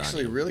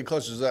actually really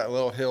close. There's that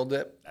little hill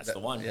dip. That's the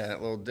one. Yeah,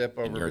 that little dip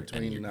over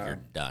between you're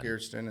done.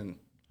 Kirsten and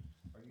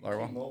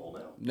Larwell.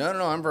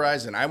 No, I'm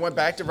Verizon. I went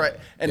back to Verizon.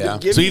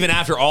 And So even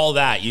after all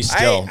that, you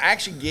still... I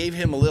actually gave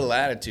him a little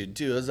attitude,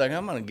 too. I was like,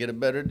 I'm going to get a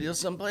better deal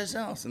someplace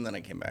else. And then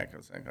I came back. I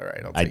was like, all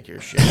right, I'll take your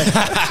shit.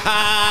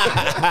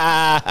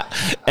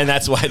 And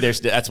that's why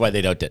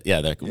they don't...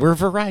 we're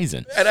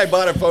Verizon. And I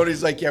bought a phone.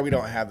 He's like, yeah, we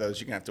don't have those.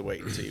 You're going to have to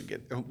wait until you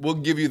get... We'll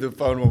give you the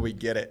phone when we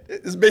get it.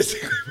 It's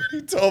basically what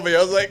he told me.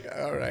 I was like,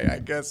 all right, I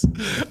guess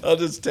I'll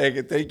just take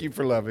it. Thank you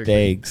for loving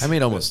me. I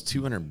made almost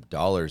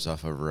 $200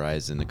 off of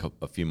Verizon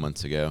a few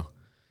months ago.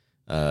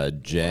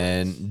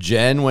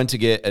 Jen went to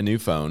get a new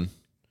phone,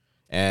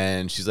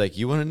 and she's like,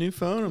 "You want a new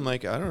phone?" I'm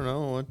like, "I don't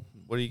know.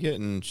 What are you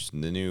getting?"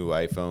 The new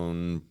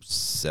iPhone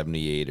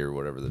 78 or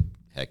whatever the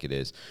heck it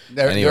is.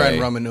 They're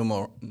in Roman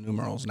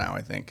numerals now.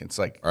 I think it's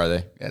like. Are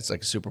they? Yeah, it's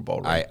like a Super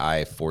Bowl. Right?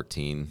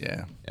 I-14.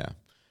 Yeah.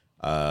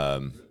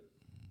 I'm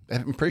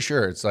pretty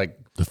sure it's like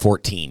the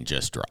 14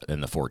 just dropped,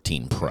 and the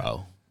 14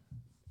 Pro.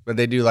 But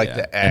they do like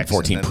the X and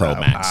 14 and Pro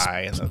the Max,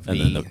 I and the V.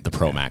 and then the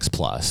Pro Max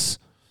Plus.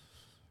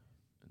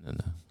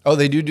 Oh,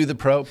 they do the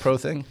Pro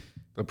thing?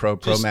 The Pro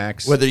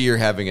Max? Whether you're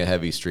having a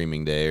heavy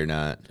streaming day or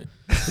not.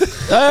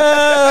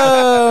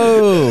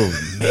 Oh,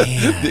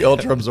 man. The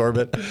Ultra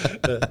Absorbent.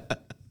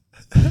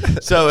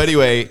 So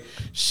anyway,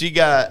 she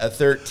got a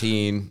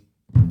 13.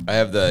 I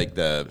have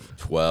the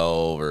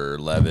 12 or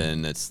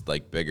 11. It's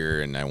like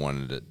bigger, and I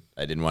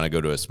didn't want to go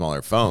to a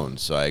smaller phone,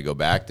 so I go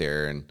back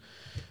there, and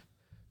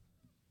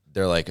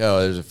they're like,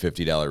 "Oh, there's a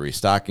 $50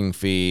 restocking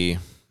fee."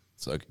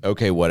 It's like,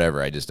 okay,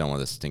 whatever. I just don't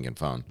want this stinking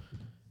phone.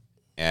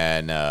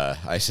 And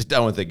I sit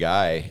down with the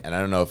guy, and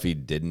I don't know if he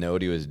didn't know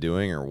what he was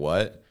doing or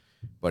what,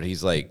 but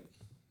he's like,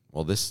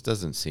 "Well, this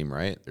doesn't seem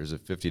right. There's a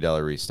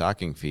 $50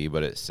 restocking fee,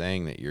 but it's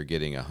saying that you're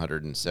getting a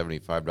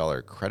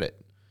 $175 credit."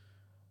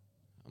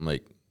 I'm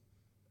like,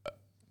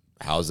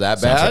 "How's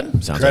that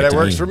bad?" Sounds Credit like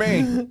works for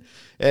me.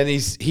 And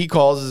he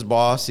calls his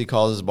boss. He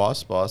calls his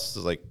boss. Boss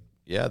is like,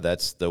 "Yeah,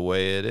 that's the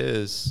way it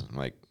is." I'm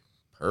like,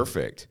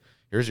 "Perfect.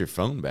 Here's your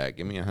phone back.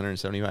 Give me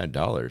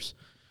 $175.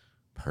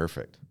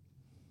 Perfect."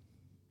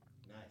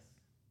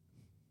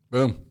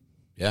 Boom.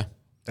 Yeah.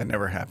 That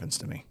never happens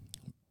to me.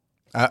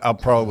 I'll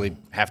probably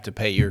have to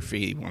pay your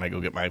fee when I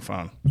go get my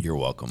phone. You're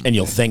welcome. And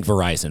you'll thank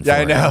Verizon for Yeah,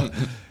 I it. know.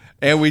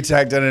 And we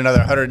tacked on another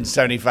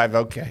 $175.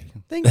 Okay.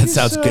 That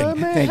sounds good.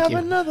 Thank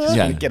you. Just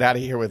gonna get out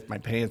of here with my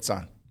pants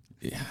on.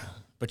 Yeah.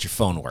 But your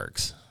phone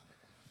works.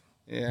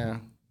 Yeah.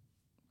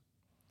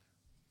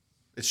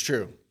 It's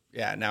true.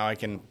 Yeah, now I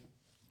can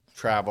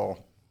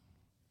travel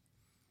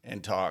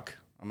and talk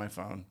on my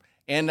phone.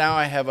 And now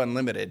I have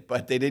unlimited,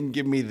 but they didn't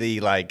give me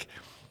the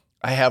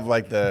I have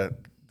like the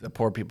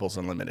poor people's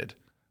unlimited,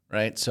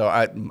 right? So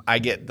I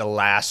get the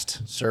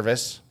last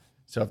service.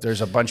 So if there's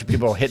a bunch of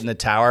people hitting the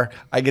tower,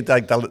 I get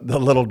like the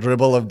little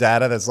dribble of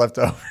data that's left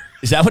over.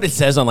 Is that what it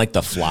says on like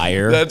the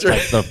flyer? That's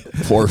right. Like the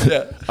poor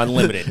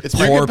unlimited. It's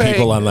poor pay-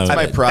 people unlimited.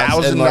 my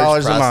 $1,000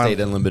 enlarged a month.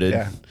 prostate unlimited.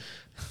 Yeah.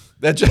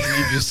 That's just,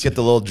 You just get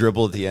the little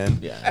dribble at the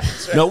end. Yeah.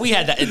 No, we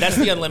had that. That's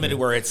the unlimited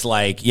where it's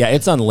like, yeah,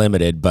 it's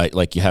unlimited, but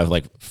like you have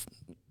like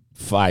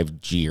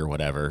 5G or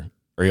whatever,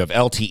 or you have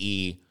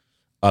LTE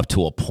up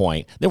to a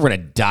point. Then we're going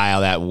to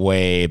dial that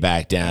way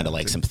back down to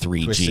like some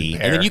 3G.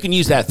 And then you can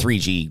use that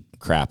 3G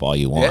crap all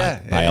you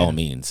want, by all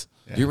means.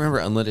 Do you remember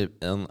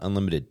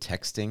unlimited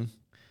texting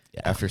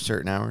after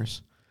certain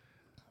hours?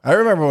 I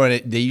remember when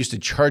they used to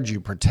charge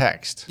you per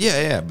text.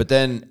 Yeah. But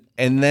then...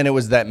 And then it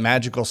was that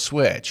magical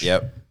switch.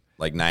 Yep.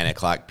 Like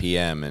 9:00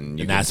 p.m. and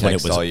you can that's text when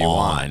it was all you on.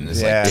 want.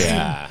 It's Yeah. like,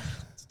 Yeah.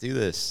 let's do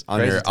this. On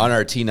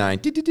our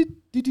T9.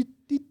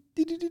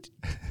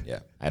 Yeah.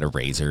 I had a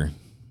Razor.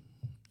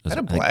 I had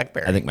a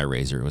BlackBerry. I think my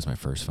Razor was my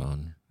first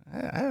phone.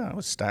 I don't know. I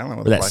was styling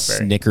with Remember a that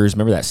BlackBerry. Snickers?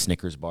 Remember that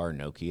Snickers bar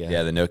Nokia?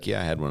 Yeah, the Nokia,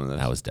 I had one of those.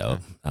 That was dope.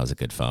 That was a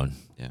good phone.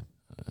 Yeah.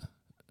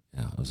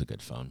 Yeah, it was a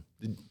good phone.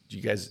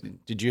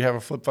 Did you have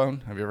a flip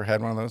phone? Have you ever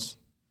had one of those?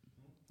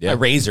 Yeah.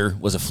 My Razor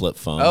was a flip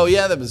phone. Oh,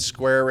 yeah, that was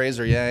square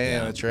razor.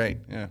 Yeah, that's right.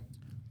 Yeah.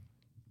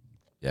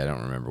 Yeah, I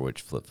don't remember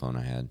which flip phone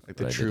I had. Like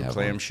the true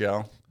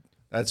clamshell.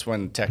 That's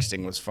when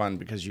texting was fun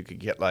because you could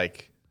get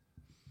like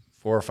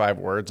 4 or 5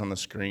 words on the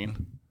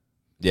screen.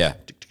 Yeah.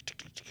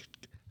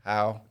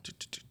 How?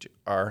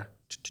 R.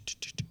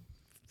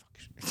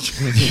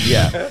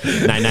 Yeah.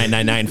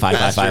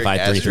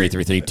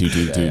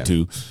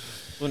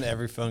 999955553333222. When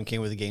every phone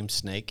came with the game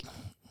Snake.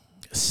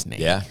 Snake.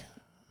 Yeah.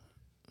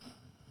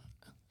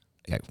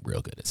 I got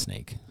real good at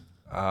Snake.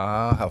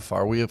 How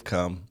far we have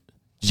come.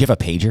 Did you have a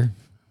pager?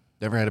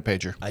 Never had a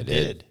pager. I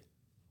did.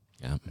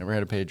 Yeah. Never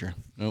had a pager.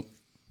 Nope.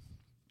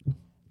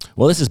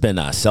 Well, this has been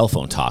cell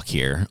phone talk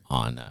here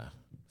on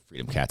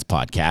Freedom Cats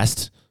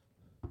podcast.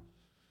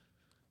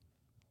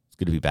 It's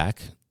good to be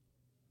back.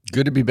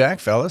 Good to be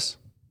back, fellas.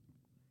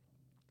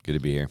 Good to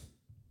be here.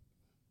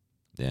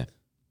 Yeah.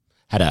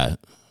 Had a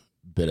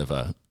bit of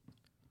a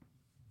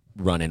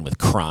run-in with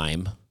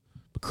crime,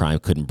 but crime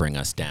couldn't bring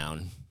us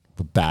down.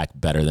 We're back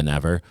better than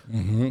ever.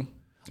 Mm-hmm.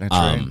 That's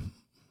right.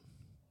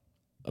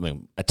 I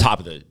mean, at top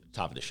of the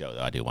show,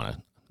 though, I feel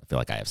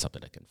like I have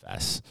something to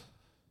confess.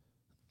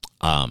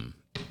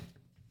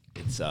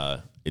 It's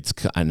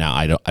now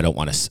I don't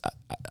want to.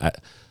 I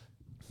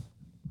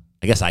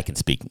guess I can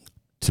speak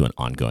to an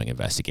ongoing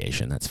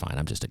investigation. That's fine.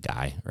 I'm just a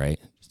guy, right?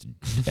 Just an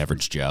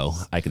average Joe.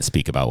 I can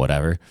speak about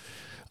whatever.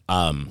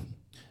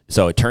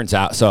 So it turns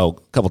out. So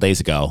a couple days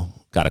ago,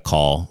 got a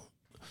call.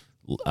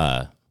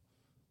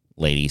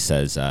 Lady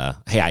says,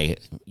 "Hey,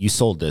 you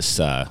sold this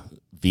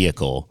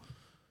vehicle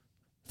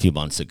a few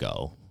months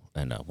ago,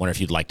 and wonder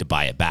if you'd like to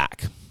buy it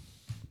back."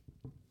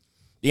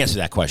 The answer to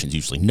that question is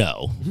usually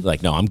no.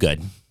 Like, no, I'm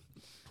good.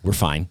 We're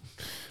fine.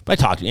 But I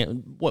talked to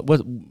you.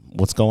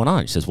 What's going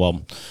on? She says,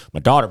 "Well, my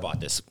daughter bought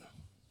this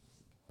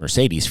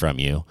Mercedes from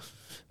you,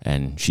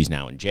 and she's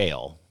now in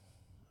jail,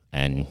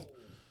 and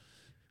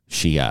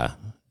she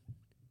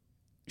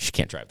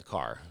can't drive the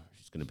car.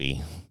 She's going to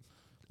be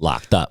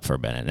locked up for a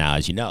minute." Now,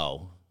 as you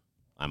know,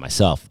 I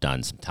myself have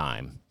done some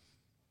time.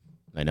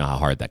 I know how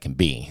hard that can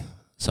be.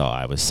 So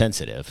I was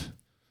sensitive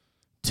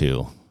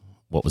to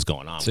what was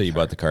going on. So you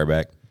bought the car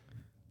back?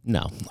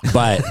 No,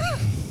 but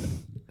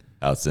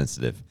How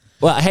sensitive?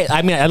 Well, hey,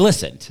 I mean, I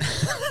listened.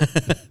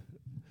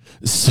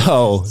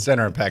 So send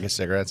her a pack of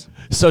cigarettes.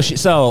 So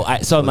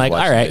I'm like,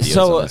 all right.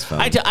 So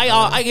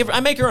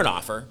I make her an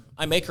offer.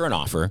 I make her an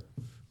offer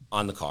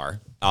on the car.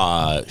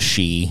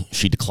 She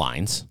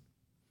declines.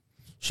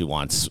 She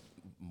wants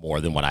more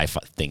than what I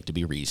think to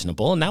be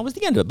reasonable, and that was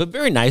the end of it. But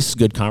very nice,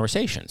 good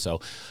conversation. So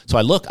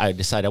I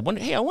decided,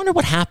 I wonder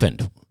what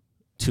happened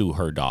to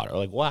her daughter.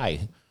 Like,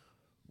 why?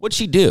 What'd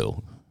she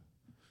do?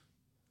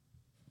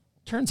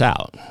 Turns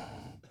out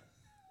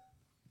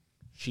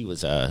she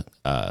was a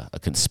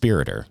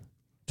conspirator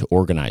to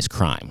organize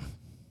crime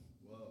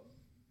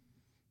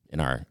in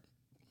our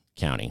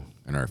county.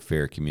 In our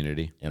fair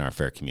community.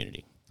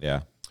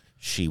 Yeah.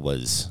 She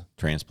was...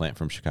 Transplant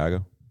from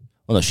Chicago?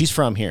 Well, no, she's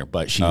from here,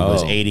 but she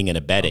was aiding and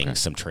abetting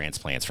some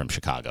transplants from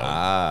Chicago.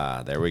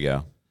 Ah, there we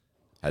go.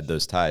 Had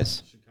those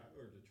ties.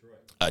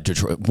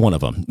 Detroit, one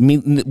of them. I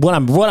mean, what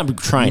I'm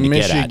trying to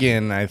get at.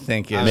 Michigan, I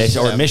think is...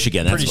 Or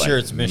Michigan. That's pretty sure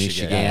it's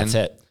Michigan. Yeah, that's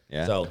it.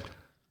 Yeah. So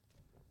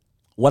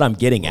what I'm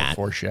getting at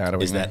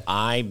foreshadowing is that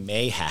I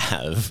may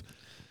have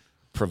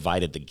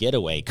provided the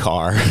getaway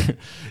car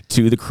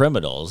to the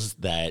criminals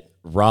that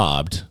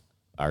robbed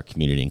our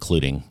community,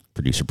 including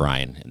producer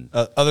Brian. And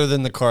other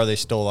than the car they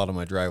stole out of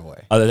my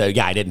driveway.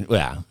 I didn't.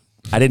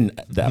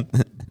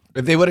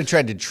 If they would have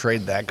tried to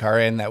trade that car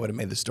in, that would have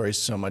made the story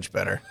so much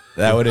better.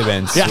 That would have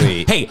been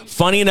sweet. Hey,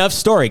 funny enough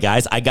story,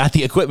 guys. I got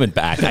the equipment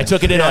back. I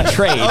took it in on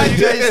trade.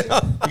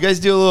 You guys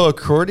do a little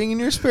according in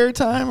your spare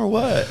time or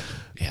what?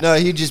 Yeah. No,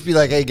 he'd just be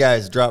like, "Hey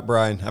guys, drop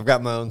Brian. I've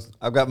got my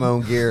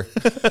own gear."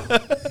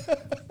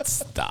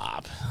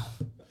 Stop.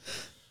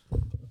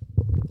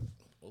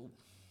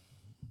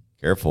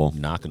 Careful.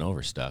 Knocking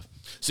over stuff.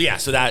 So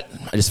that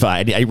I just thought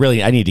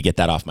I need to get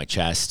that off my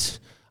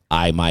chest.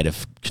 I might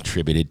have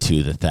contributed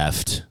to the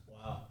theft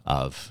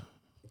of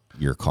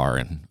your car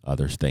and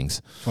other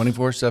things.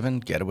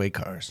 24/7 getaway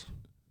cars.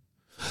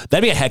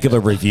 That'd be a heck of a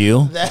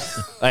review.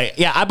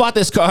 I bought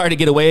this car to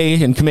get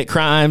away and commit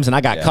crimes, and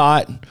I got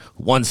caught.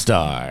 1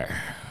 star.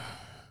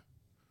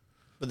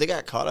 But they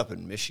got caught up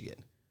in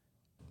Michigan.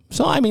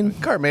 So, I mean...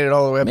 Car made it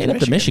all the way up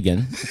to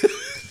Michigan.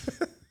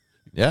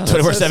 Yeah.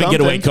 24/7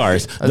 getaway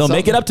cars. They'll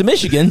make it up to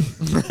Michigan.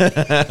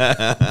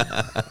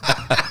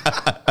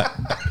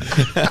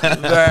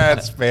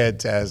 That's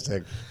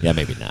fantastic. Yeah,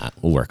 maybe not.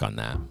 We'll work on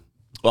that.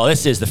 Well,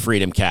 this is the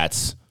Freedom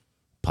Cats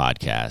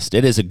podcast.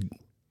 It is a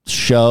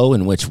show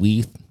in which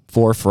we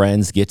 4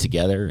 friends get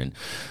together and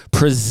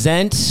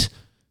present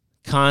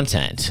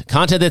content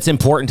that's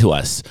important to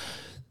us,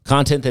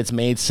 content that's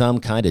made some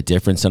kind of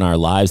difference in our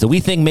lives that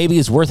we think maybe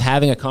is worth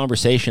having a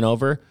conversation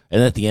over.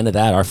 And at the end of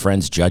that, our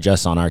friends judge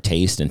us on our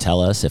taste and tell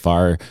us if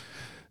our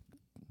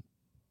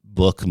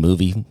book,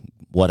 movie,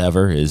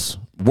 whatever is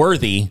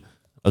worthy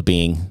of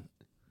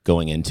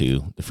going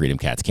into the Freedom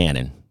Cats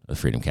canon, the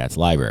Freedom Cats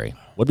library.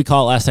 What did we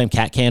call it last time?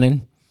 Cat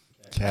canon?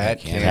 Cat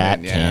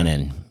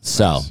canon.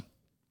 So,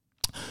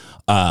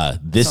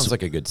 this sounds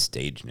like a good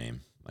stage name.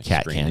 Like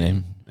Cat Canon.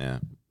 Name. Yeah.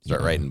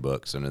 Start writing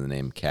books under the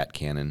name Cat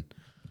Canon.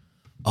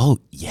 Oh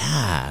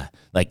yeah,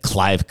 like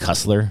Clive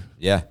Cussler.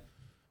 Yeah.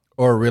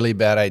 Or a really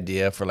bad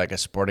idea for like a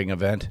sporting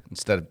event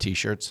instead of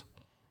T-shirts.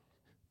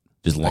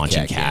 Just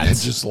launching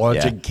cats. Just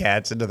launching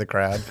cats into the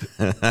crowd.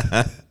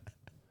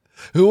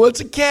 Who wants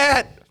a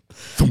cat?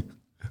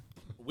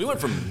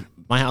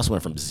 My house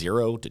went from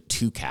 0 to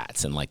 2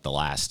 cats in like the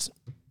last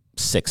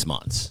 6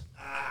 months.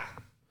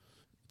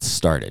 It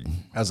started.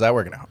 How's that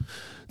working out?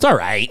 It's all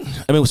right.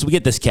 I mean, so we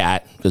get this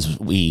cat because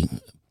we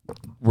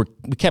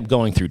kept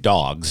going through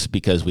dogs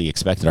because we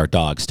expected our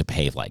dogs to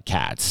behave like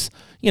cats.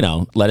 You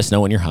know, let us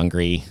know when you're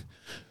hungry.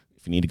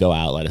 If you need to go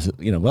out, let us,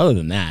 other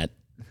than that,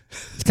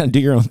 just kind of do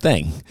your own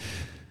thing.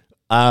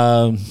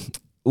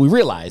 We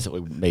realized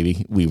that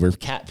maybe we were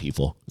cat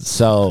people.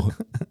 So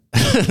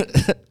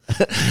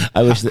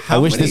I wish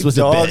this was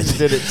a bit.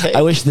 Did it take?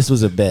 I wish this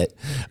was a bit.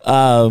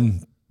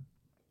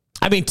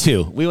 I mean,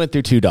 2. We went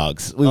through 2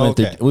 dogs. We went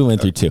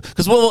through 2.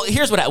 Because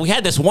here's what happened. We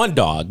had this one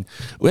dog.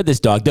 We had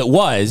this dog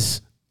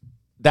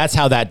that's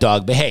how that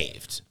dog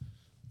behaved.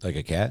 Like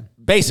a cat?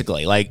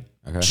 Basically, like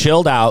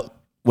chilled out.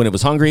 When it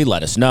was hungry,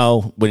 let us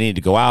know. When it needed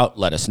to go out,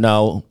 let us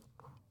know.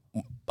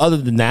 Other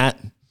than that,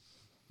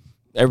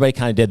 everybody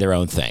kind of did their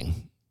own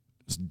thing.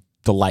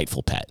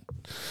 Delightful pet.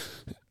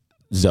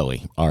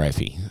 Zoe,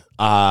 R.I.P.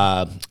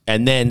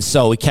 And then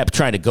so we kept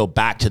trying to go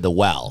back to the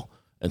well.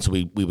 And so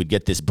we would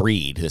get this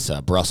breed, this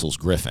Brussels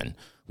Griffin.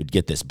 We'd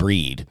get this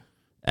breed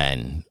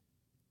and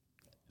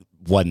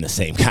wasn't the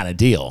same kind of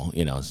deal.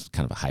 You know, it's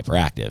kind of a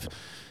hyperactive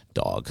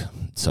dog.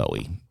 So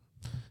we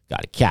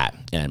got a cat.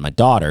 And my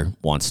daughter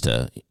wants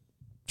to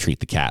treat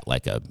the cat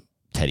like a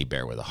teddy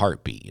bear with a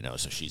heartbeat, you know,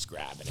 so she's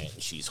grabbing it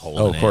and she's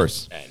holding it. Oh, of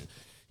course. And,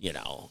 you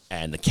know,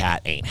 and the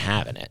cat ain't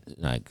having it.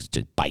 Like,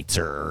 just bites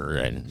her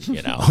and,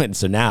 you know, and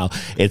so now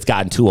it's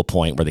gotten to a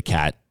point where the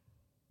cat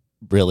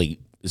really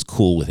is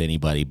cool with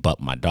anybody but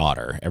my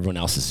daughter. Everyone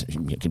else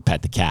you can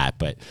pet the cat,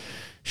 but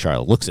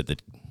Charlotte looks at the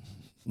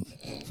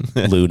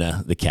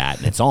Luna, the cat,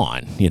 and it's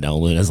on. You know,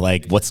 Luna's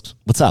like, what's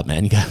up,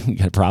 man? You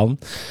got a problem?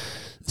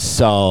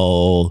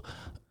 So,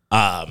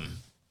 so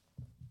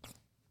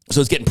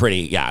it's getting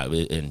pretty, yeah.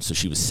 And so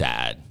she was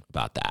sad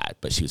about that,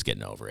 but she was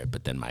getting over it.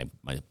 But then my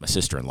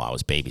sister-in-law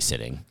was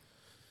babysitting,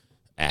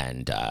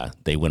 and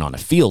they went on a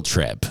field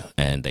trip.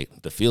 And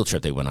the field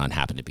trip they went on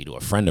happened to be to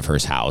a friend of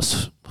hers'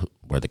 house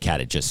where the cat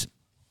had just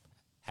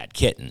had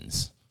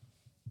kittens.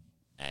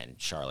 And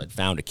Charlotte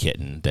found a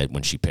kitten that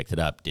when she picked it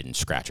up didn't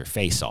scratch her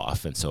face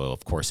off. And so,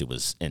 of course, it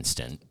was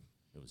instant.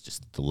 It was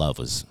just, the love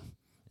was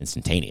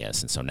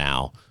instantaneous. And so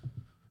now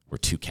we're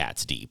 2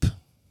 cats deep.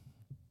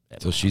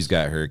 So she's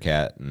got her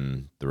cat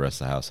and the rest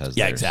of the house has theirs.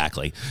 Yeah,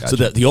 exactly. Gotcha.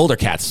 So the older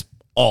cat's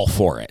all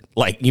for it.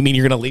 Like, you mean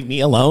you're going to leave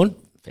me alone?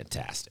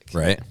 Fantastic.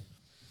 Right.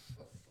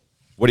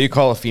 What do you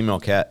call a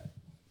female cat?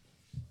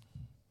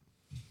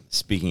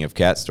 Speaking of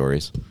cat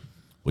stories.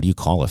 What do you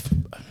call it?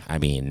 I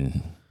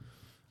mean,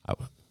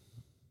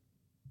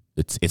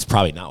 it's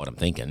probably not what I'm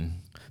thinking.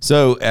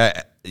 So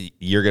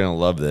you're going to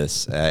love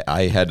this.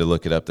 I had to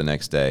look it up the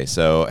next day.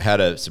 So I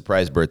had a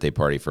surprise birthday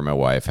party for my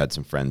wife, had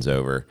some friends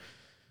over.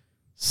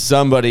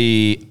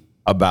 Somebody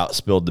about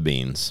spilled the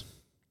beans,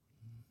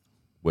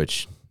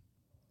 which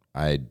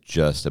I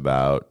just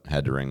about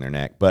had to wring their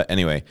neck. But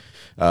anyway,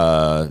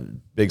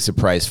 big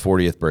surprise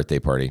 40th birthday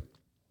party.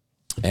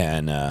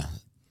 And a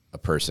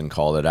person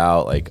called it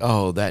out like,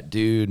 oh, that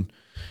dude.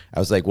 I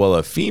was like, well,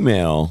 a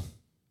female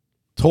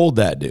told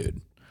that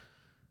dude.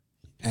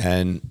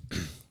 And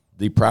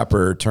the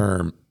proper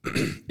term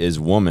is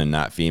woman,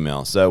 not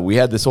female. So we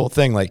had this whole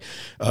thing like,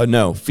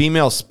 no,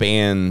 female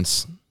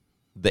spans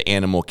the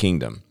animal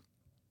kingdom.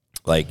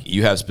 Like,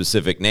 you have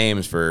specific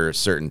names for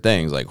certain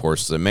things, like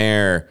horse is a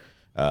mare,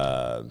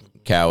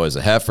 cow is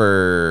a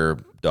heifer,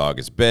 dog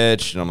is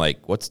bitch. And I'm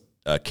like, what's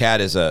a cat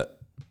is a,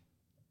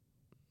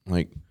 I'm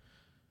like,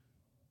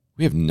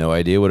 we have no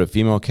idea what a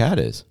female cat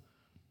is.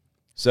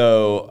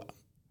 So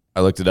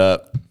I looked it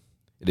up.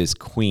 It is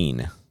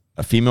queen.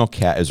 A female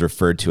cat is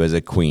referred to as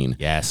a queen.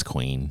 Yes,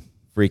 queen.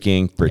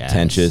 Freaking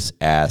pretentious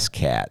ass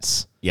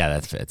cats. Yeah,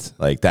 that fits.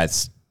 Like,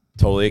 that's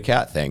totally a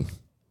cat thing.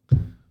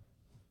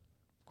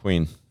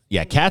 Queen.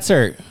 Yeah, cats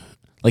are,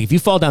 like, if you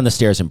fall down the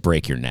stairs and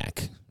break your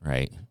neck,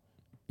 right,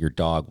 your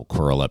dog will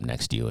curl up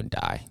next to you and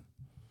die.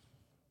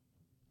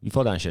 You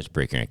fall down the stairs and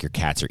break your neck, your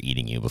cats are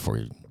eating you before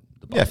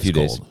the bone Yeah, a few is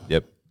days. cold.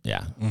 Yep.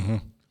 Yeah. Mm-hmm.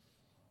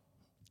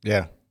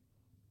 Yeah,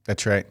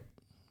 that's right.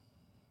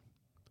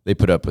 They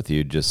put up with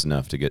you just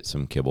enough to get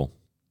some kibble.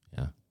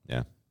 Yeah.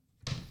 Yeah.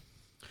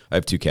 I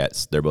have 2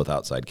 cats. They're both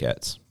outside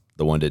cats.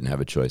 The one didn't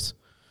have a choice.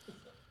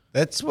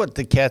 That's what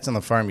the cats on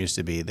the farm used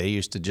to be. They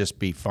used to just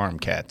be farm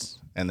cats,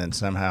 and then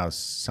somehow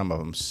some of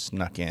them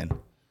snuck in.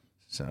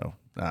 So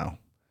now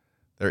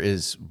there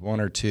is 1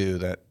 or 2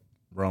 that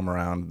roam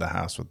around the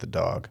house with the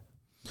dog.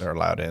 They're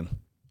allowed in.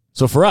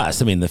 So for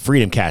us, I mean, the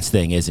Freedom Cats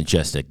thing isn't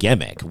just a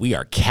gimmick. We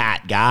are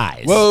cat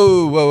guys.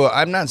 Whoa.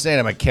 I'm not saying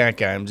I'm a cat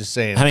guy. I'm just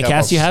saying. How many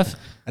cats do you have?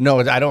 No,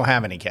 I don't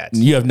have any cats.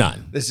 You have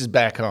none. This is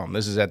back home.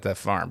 This is at the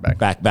farm back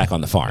Back on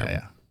the farm.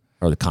 Yeah.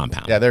 Or the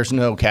compound. Yeah, there's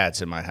no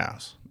cats in my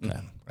house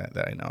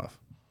that I know of.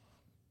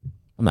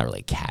 I'm not really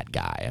a cat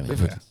guy. I mean,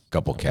 A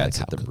couple cats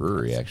at the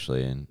brewery,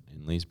 actually, in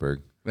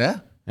Leesburg.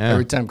 Yeah? Yeah.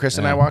 Every time Chris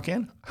and I walk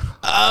in?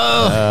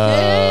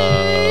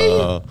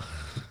 Oh.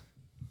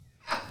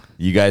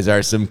 You guys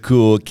are some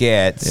cool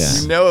cats.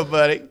 Yeah. You know it,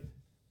 buddy.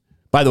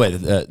 By the way,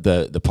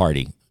 the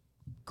party,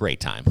 great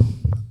time.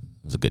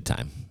 It was a good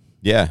time.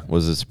 Yeah.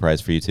 Was it a surprise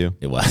for you, too?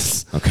 It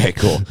was. Okay,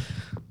 cool.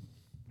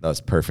 That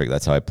was perfect.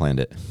 That's how I planned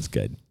it. It's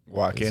good.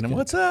 Walk in and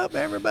what's up,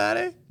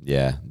 everybody?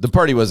 Yeah. The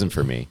party wasn't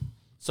for me.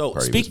 So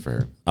Party speak was for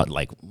her.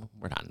 like,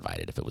 we're not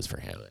invited if it was for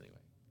him anyway.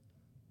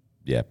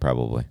 Yeah,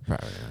 probably.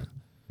 Probably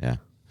Yeah.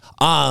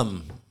 not.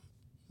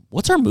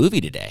 What's our movie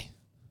today?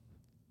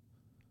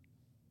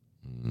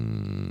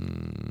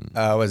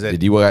 Was it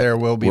Did you? There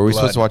Will Be Were we Blood?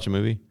 supposed to watch a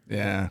movie?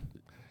 Yeah.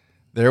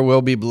 There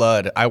Will Be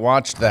Blood. I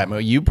watched that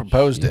movie. You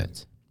proposed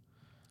it.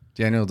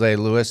 Daniel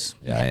Day-Lewis.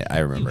 Yeah, I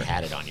You remember.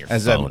 had it on your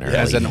As phone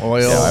as an early.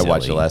 oil. Yeah, I Silly.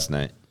 watched it last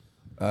night.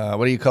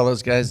 What do you call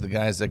those guys? The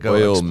guys that go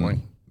Oil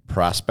exploring.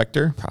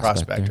 prospector.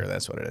 Prospector.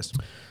 That's what it is.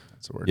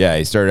 That's the word. Yeah,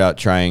 he started out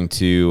trying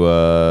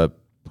to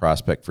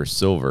prospect for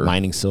silver.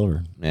 Mining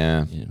silver.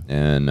 Yeah.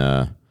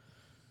 And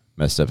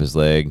messed up his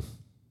leg.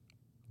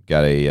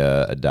 Got a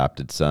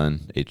adopted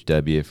son,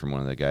 HW, from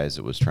one of the guys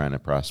that was trying to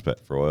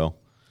prospect for oil.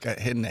 Got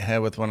hit in the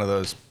head with one of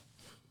those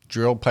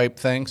drill pipe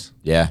things.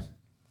 Yeah.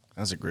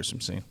 That was a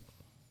gruesome scene.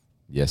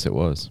 Yes, it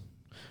was.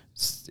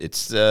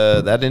 It's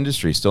that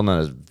industry still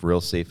not a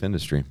real safe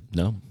industry.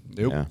 No.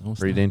 Nope. Yeah,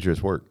 pretty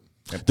dangerous work.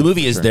 The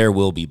movie is There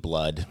Will Be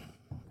Blood,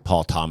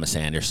 Paul Thomas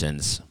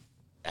Anderson's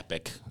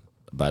epic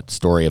about the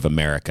story of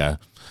America,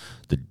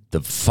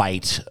 the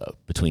fight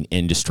between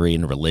industry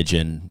and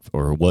religion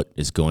for what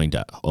is going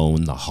to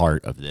own the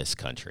heart of this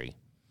country.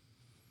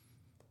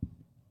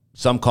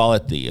 Some call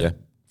it the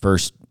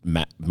first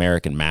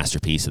American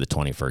masterpiece of the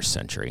 21st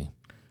century.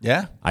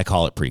 Yeah. I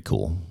call it pretty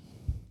cool.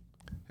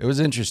 It was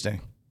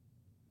interesting.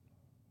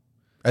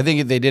 I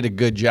think they did a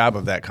good job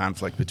of that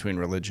conflict between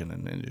religion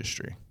and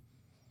industry.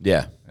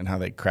 Yeah. And how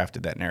they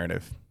crafted that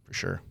narrative, for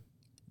sure.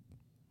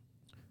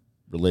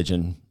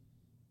 Religion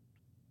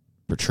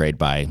portrayed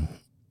by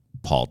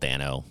Paul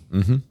Dano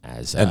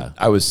as And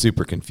I was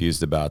super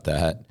confused about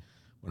that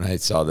when I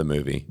saw the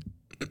movie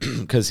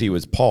because he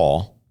was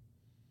Paul,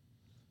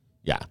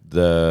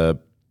 the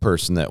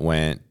person that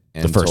went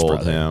and first told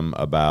brother. him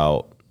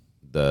about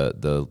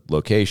the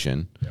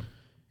location. Yep.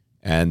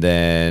 And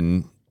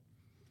then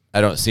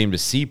I don't seem to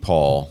see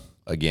Paul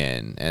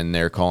again, and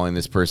they're calling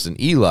this person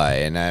Eli,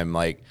 and I'm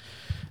like,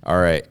 all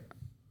right,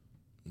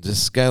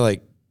 this guy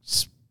like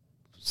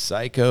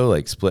psycho,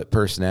 like split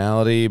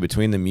personality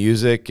between the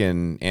music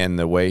and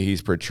the way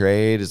he's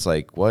portrayed. It's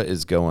like, what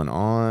is going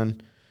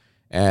on?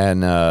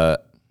 And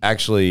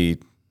actually,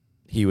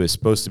 he was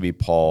supposed to be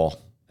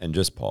Paul and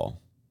just Paul.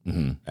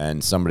 Mm-hmm.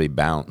 And somebody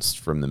bounced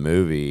from the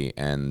movie,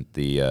 and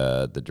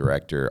the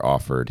director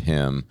offered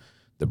him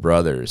the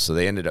brothers. So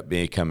they ended up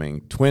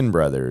becoming twin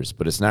brothers,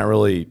 but it's not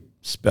really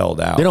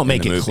spelled out. they don't in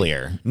make the it movie.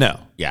 clear. No.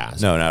 Yeah.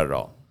 No, not at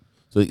all.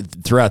 So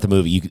throughout the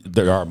movie,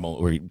 there are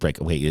where you break.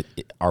 Wait,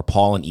 are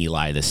Paul and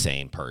Eli the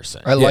same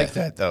person? I like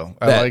that, though.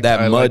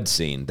 That mud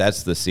scene,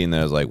 that's the scene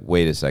that I was like,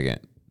 wait a second.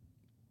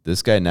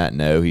 This guy not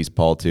know he's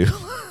Paul too?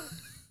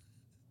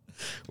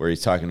 Where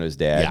he's talking to his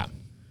dad. Yeah.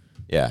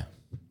 Yeah.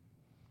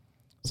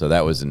 So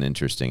that was an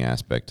interesting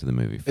aspect to the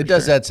movie. It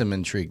does add some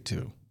intrigue,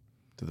 too,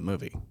 to the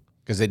movie.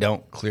 Because they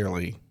don't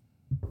clearly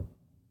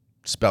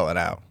spell it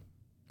out.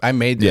 I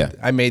made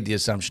the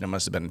assumption it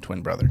must have been a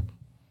twin brother.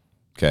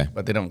 Okay.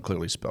 But they don't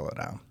clearly spell it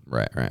out.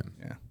 Right.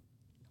 Yeah.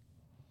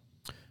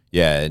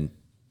 Yeah, and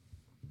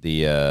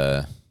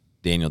the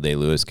Daniel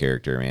Day-Lewis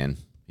character, man,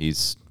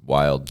 he's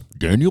wild.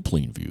 Daniel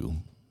Plainview.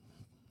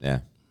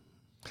 Yeah.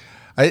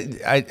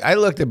 I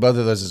looked at both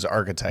of those as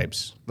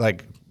archetypes,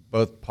 like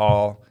both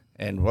Paul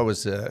and what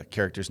was the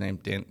character's name?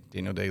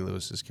 Daniel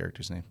Day-Lewis's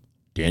character's name?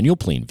 Daniel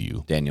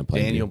Plainview. Daniel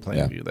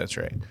Plainview. Yeah. That's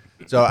right.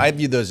 So I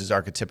view those as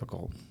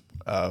archetypical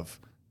of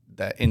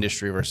that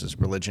industry versus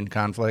religion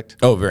conflict.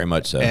 Oh, very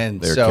much so. And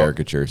they're so-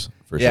 caricatures,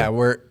 for Yeah,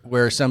 sure.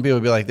 where some people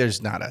would be like,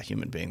 there's not a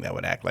human being that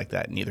would act like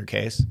that in either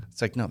case.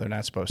 It's like, no, they're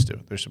not supposed to.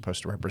 They're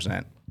supposed to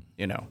represent,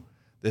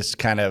 this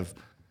kind of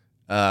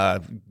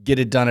get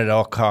it done at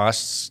all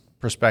costs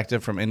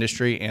perspective from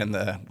industry and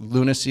the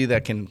lunacy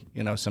that can,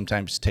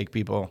 sometimes take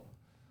people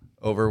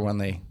over when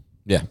they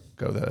Yeah.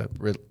 go the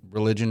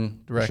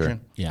religion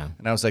direction. Yeah.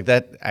 And I was like,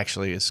 that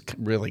actually is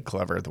really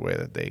clever the way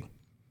that they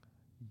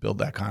build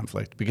that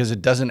conflict because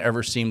it doesn't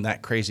ever seem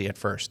that crazy at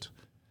first.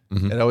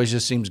 Mm-hmm. It always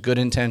just seems good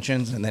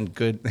intentions and then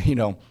good,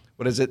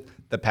 what is it?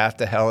 The path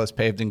to hell is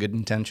paved in good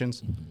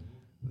intentions.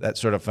 That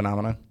sort of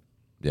phenomenon.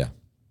 Yeah.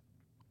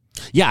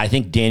 Yeah, I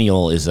think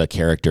Daniel is a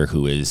character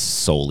who is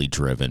solely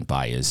driven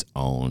by his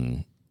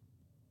own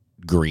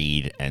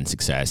greed and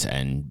success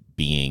and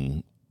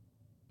being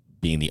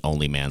the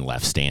only man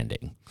left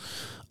standing.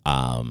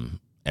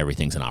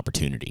 Everything's an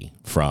opportunity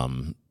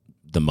from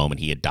the moment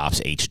he adopts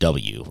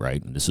HW,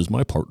 right? This is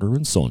my partner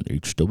and son,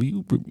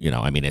 HW.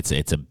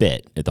 It's a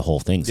bit. The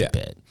whole thing's a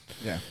bit.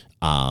 Yeah.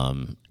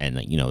 And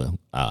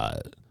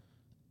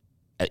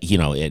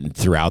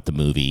throughout the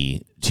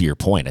movie, to your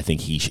point, I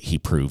think he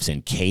proves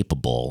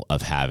incapable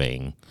of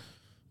having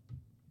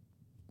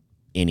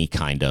any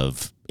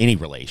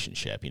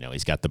relationship.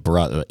 He's got the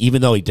brother,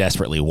 even though he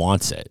desperately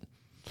wants it.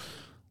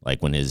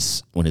 Like when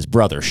his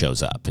brother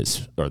shows up,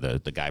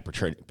 the guy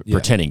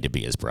pretending to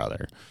be his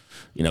brother.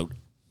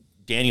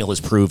 Daniel has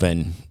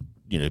proven,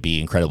 to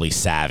be incredibly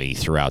savvy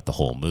throughout the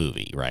whole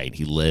movie, right?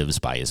 He lives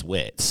by his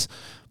wits.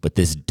 But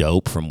this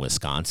dope from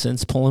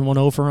Wisconsin's pulling one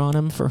over on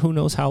him for who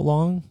knows how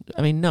long?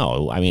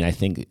 No. I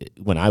think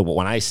when I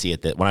watched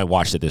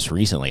it this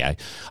recently,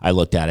 I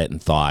looked at it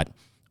and thought,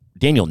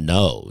 Daniel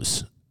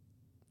knows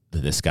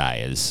that this guy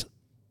is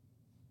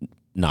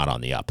not on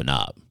the up and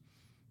up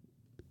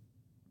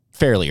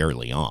fairly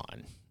early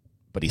on.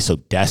 But he's so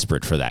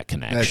desperate for that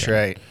connection. That's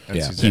right.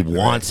 That's exactly he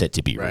wants right. it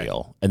to be Right.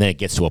 real. And then it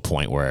gets to a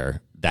point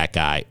where that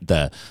guy,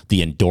 the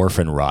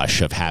endorphin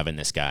rush of having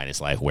this guy in his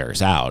life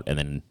wears out, and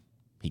then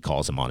he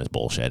calls him on his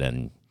bullshit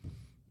and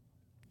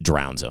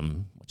drowns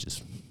him, which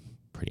is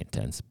pretty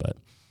intense. But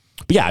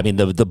yeah,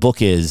 the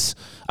book is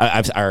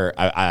I've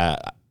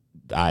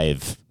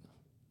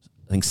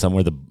I think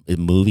somewhere the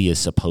movie is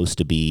supposed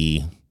to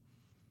be,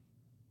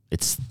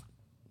 it's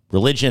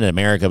religion in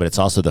America, but it's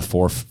also the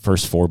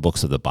first four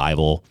books of the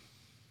Bible.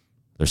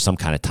 There's some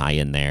kind of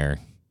tie-in there.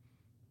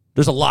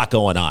 There's a lot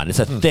going on. It's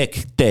a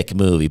thick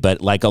movie,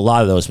 but like a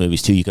lot of those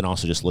movies too, you can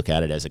also just look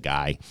at it as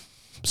a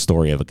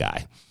story of a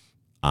guy.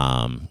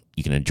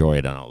 You can enjoy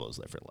it on all those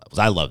different levels.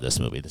 I love this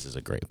movie. This is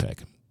a great pick.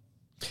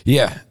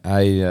 Yeah,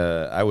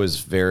 I was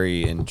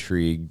very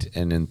intrigued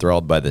and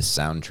enthralled by the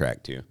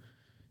soundtrack too.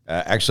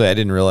 Actually, I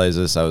didn't realize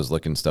this. I was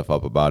looking stuff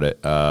up about it.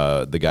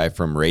 The guy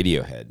from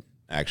Radiohead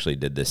actually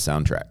did this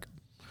soundtrack,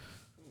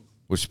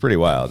 which is pretty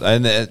wild.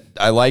 And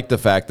I like the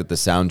fact that the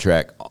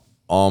soundtrack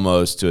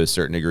almost to a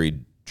certain degree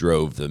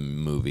drove the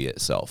movie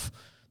itself.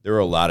 There were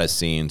a lot of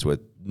scenes with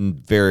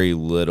very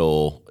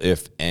little,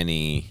 if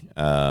any,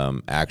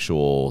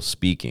 actual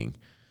speaking,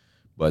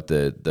 but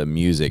the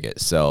music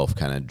itself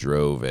kind of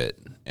drove it.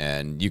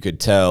 And you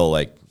could tell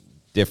like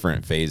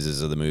different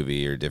phases of the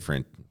movie or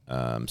different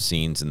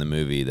scenes in the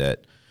movie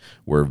that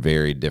were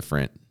very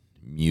different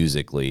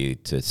musically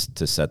to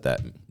set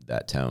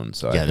that tone.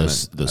 So Yeah, I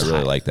really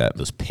high, like that.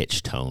 those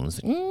pitch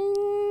tones.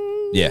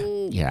 Yeah,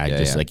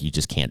 Like you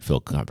just can't feel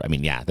comfortable. I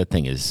mean, yeah, that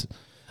thing is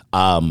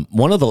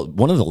one of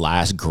the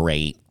last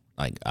great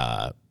like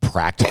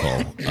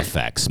practical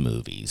effects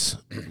movies.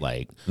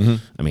 Like,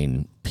 I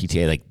mean,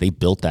 PTA, like they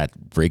built that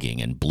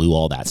rigging and blew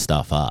all that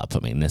stuff up. I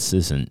mean, this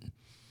isn't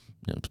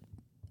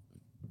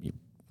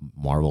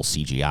Marvel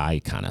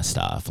CGI kind of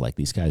stuff. Like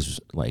these guys,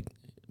 like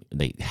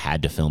they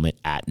had to film it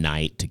at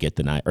night to get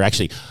the night. Or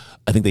actually,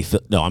 I think they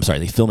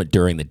film it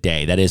during the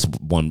day. That is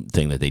one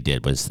thing that they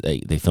did was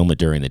they film it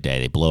during the day.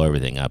 They blow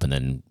everything up and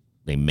then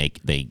they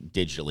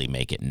digitally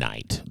make it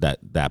night.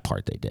 That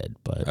part they did,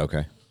 but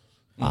okay.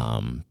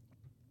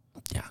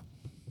 Yeah.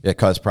 It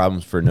caused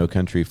problems for No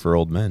Country for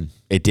Old Men.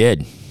 It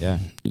did. Yeah.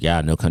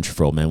 Yeah, No Country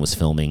for Old Men was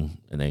filming,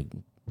 and they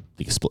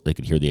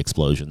could hear the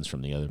explosions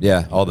from the other.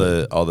 Yeah, all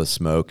the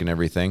smoke and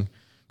everything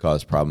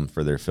caused problem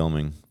for their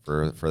filming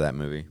for that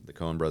movie, the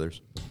Coen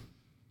brothers.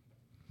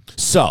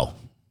 So,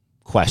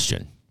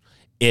 question.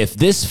 If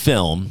this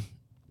film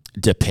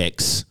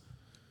depicts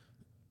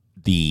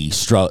the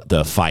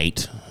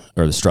fight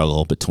or the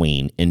struggle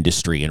between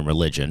industry and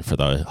religion for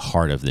the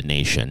heart of the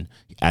nation,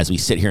 as we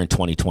sit here in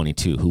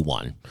 2022, who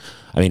won?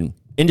 I mean,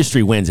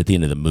 industry wins at the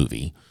end of the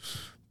movie.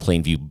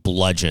 Plainview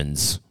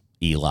bludgeons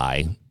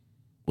Eli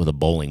with a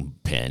bowling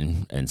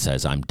pin and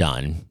says, "I'm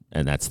done,"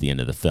 and that's the end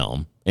of the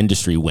film.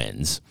 Industry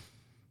wins.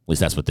 At least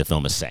that's what the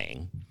film is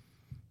saying.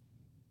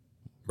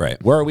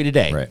 Right. Where are we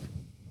today? Right.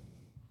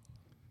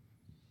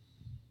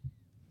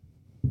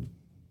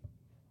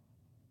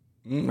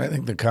 I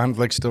think the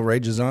conflict still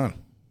rages on.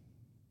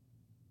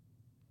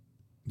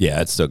 Yeah,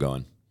 it's still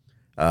going.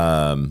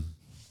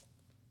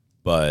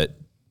 But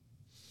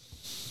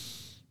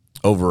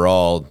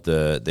overall,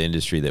 the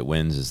industry that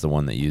wins is the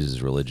one that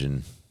uses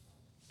religion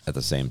at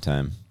the same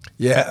time.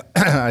 Yeah,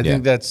 I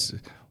think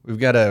we've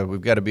got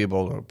to be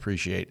able to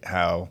appreciate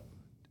how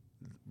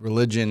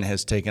religion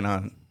has taken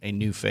on a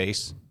new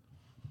face.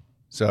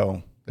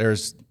 So there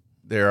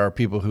are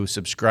people who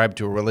subscribe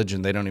to a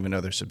religion they don't even know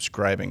they're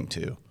subscribing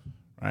to,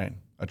 right?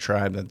 A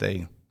tribe that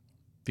they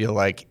feel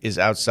like is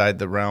outside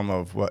the realm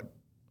of what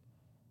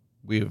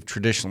we've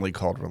traditionally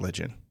called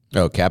religion.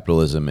 Oh,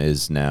 capitalism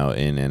is now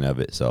in and of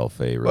itself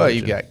a religion. Well,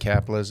 you've got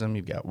capitalism,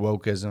 you've got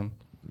wokeism.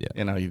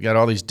 Yeah. You've got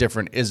all these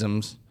different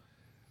isms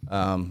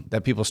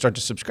that people start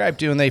to subscribe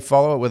to, and they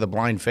follow it with a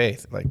blind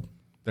faith. Like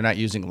they're not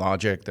using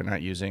logic, they're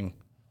not using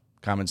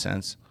common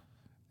sense.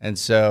 And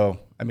so,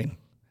 I mean,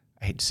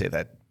 I hate to say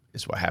that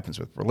is what happens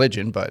with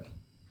religion, but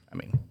I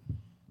mean,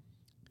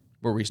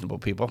 we're reasonable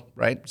people,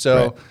 right?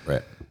 So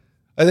right.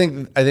 I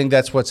think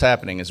that's what's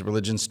happening is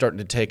religion's starting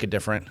to take a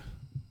different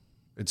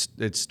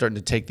it's starting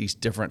to take these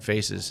different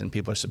faces, and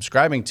people are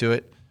subscribing to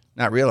it,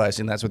 not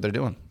realizing that's what they're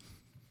doing.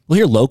 Well,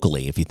 here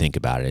locally, if you think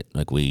about it,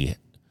 like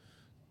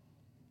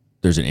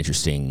there's an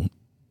interesting,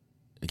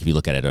 like if you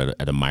look at it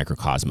at a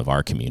microcosm of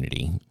our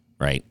community,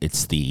 right?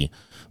 It's the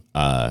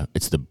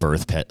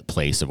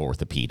birthplace of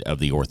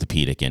the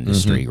orthopedic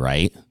industry,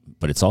 right?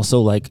 But it's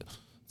also like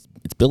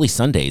it's Billy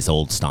Sunday's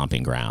old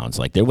stomping grounds.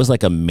 Like there was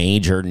like a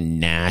major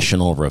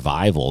national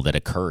revival that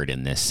occurred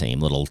in this same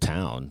little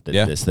town,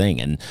 this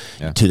thing, and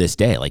to this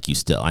day, like you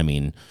still, I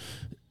mean,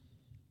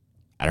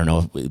 I don't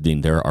know. I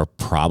mean, there are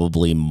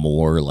probably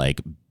more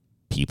like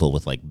people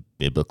with like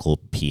biblical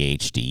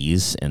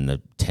PhDs in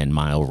the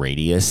 10-mile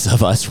radius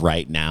of us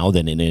right now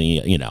than in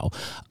any,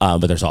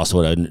 but there's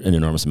also an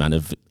enormous amount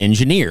of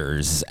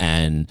engineers.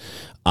 And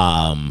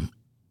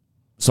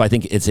so I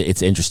think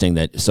it's interesting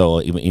that, so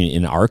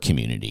in our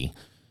community,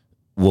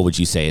 what would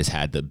you say has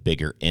had the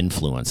bigger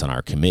influence on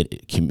our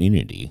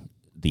community?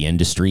 The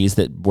industries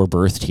that were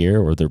birthed here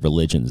or the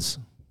religions?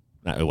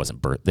 They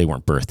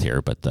weren't birthed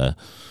here, but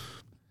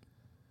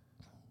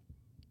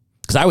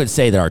because I would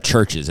say that our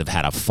churches have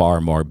had a far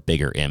more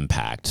bigger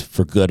impact,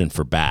 for good and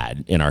for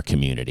bad, in our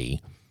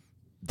community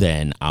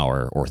than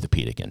our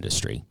orthopedic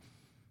industry.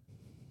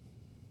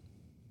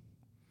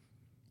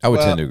 I would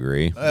tend to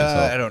agree.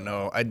 I don't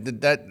know. I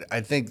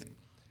think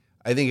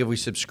I think if we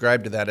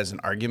subscribe to that as an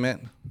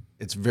argument,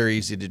 it's very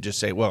easy to just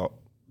say, well,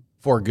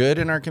 for good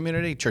in our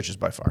community, churches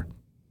by far,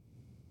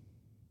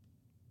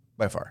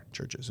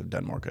 churches have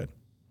done more good.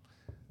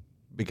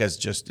 Because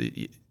just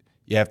you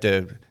have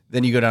to,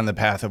 then you go down the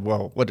path of,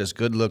 well, what does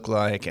good look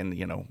like? And,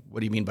 what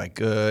do you mean by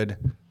good?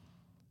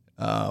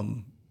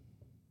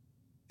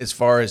 As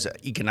far as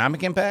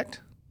economic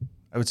impact,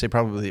 I would say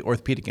probably the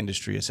orthopedic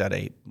industry has had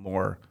a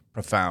more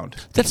profound.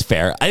 That's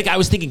fair. I think I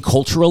was thinking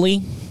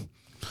culturally,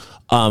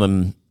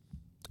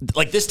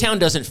 like this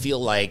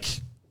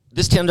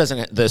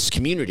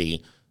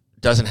community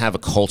doesn't have a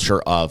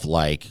culture of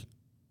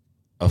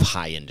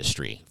high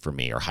industry for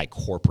me, or high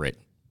corporate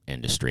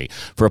industry.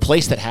 For a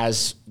place that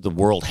has the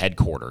world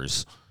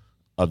headquarters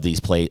of these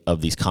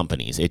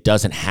companies, it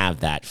doesn't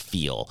have that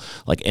feel.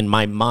 Like in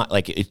my mind,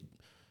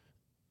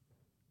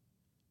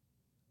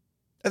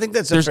 I think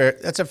that's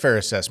a fair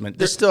assessment.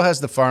 This still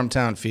has the farm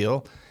town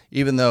feel,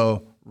 even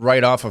though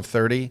right off of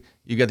 30,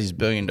 you got these $1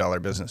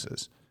 billion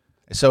businesses.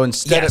 So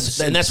instead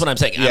and that's what I'm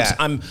saying. Yeah.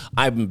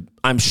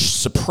 I'm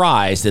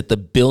surprised that the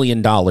 $1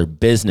 billion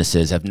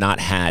businesses have not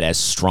had a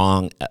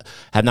stronger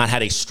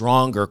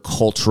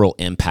cultural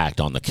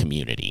impact on the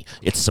community.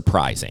 It's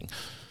surprising.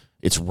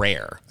 It's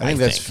rare. I think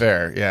that's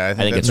fair. Yeah, I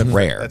think it's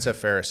rare. That's a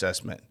fair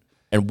assessment.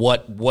 And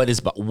what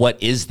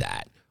is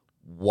that?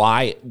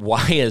 Why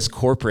is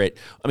corporate?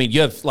 I mean,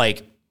 you have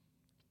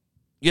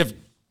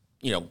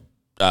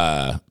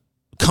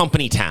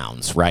company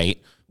towns, right?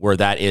 Where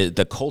that is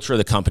the culture of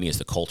the company is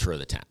the culture of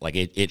the town. Like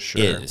it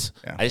Sure. is.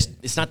 Yeah.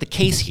 It's not the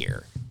case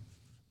here.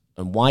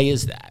 And why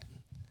is that?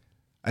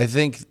 I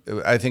think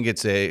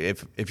it's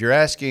if you're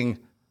asking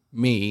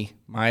me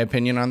my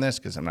opinion on this,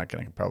 because I'm not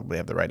going to probably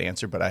have the right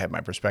answer, but I have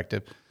my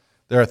perspective.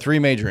 There are 3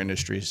 major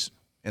industries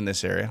in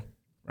this area,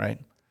 right?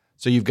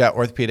 So you've got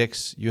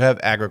orthopedics, you have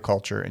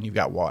agriculture, and you've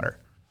got water.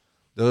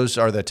 Those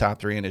are the top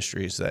 3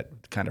 industries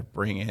that kind of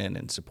bring in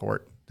and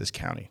support this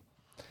county.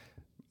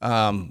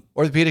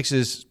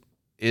 Orthopedics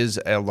is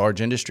a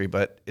large industry,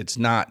 but it's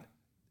not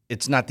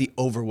the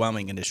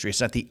overwhelming industry.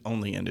 It's not the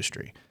only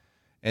industry.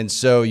 And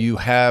so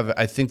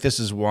I think this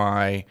is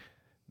why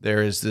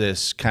there is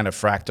this kind of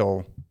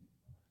fractal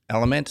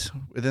element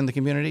within the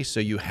community. So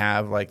you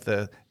have like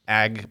the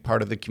ag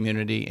part of the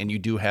community, and you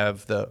do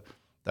have the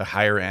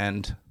higher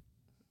end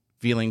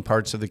feeling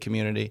parts of the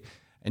community,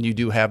 and you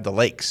do have the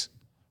lakes,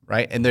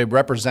 right? And they're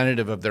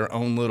representative of their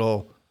own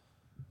little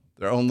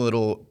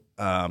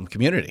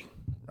community,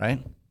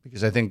 right?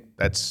 Because I think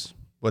that's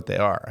what they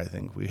are. I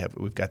think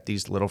we've got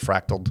these little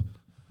fractaled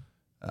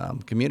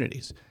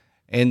communities,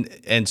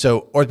 and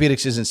so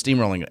orthopedics isn't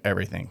steamrolling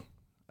everything,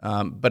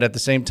 but at the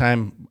same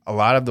time, a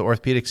lot of the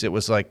orthopedics, it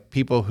was like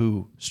people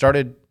who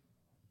started,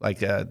 like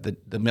the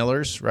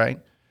Millers,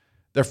 right?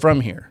 They're from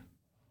here.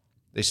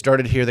 They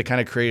started here. They kind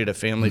of created a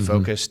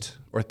family-focused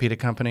orthopedic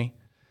company,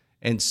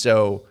 and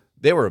so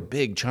they were a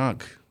big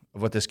chunk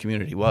of what this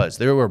community was.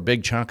 They were a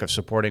big chunk of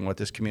supporting what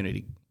this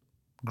community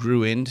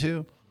grew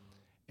into.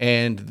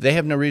 And they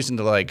have no reason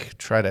to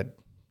try to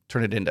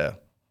turn it into,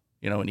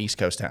 an East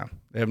Coast town.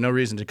 They have no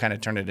reason to kind of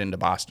turn it into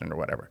Boston or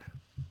whatever.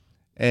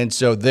 And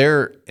so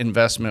their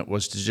investment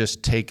was to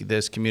just take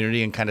this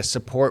community and kind of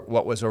support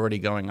what was already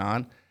going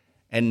on.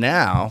 And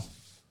now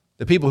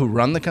the people who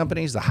run the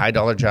companies, the high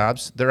dollar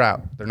jobs, they're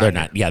out. They're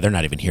not. Yeah, they're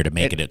not even here to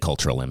make it a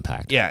cultural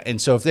impact. Yeah.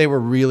 And so if they were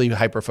really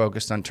hyper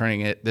focused on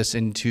turning this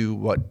into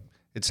what,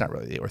 it's not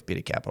really the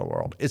orthopedic capital of the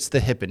world. It's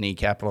the hip and knee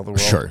capital of the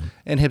world. Sure.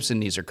 And hips and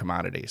knees are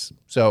commodities.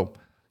 So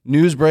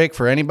news break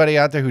for anybody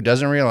out there who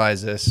doesn't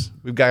realize this,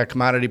 we've got a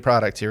commodity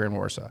product here in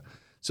Warsaw.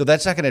 So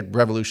that's not going to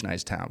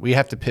revolutionize town. We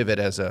have to pivot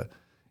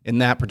in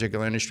that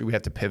particular industry, we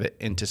have to pivot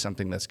into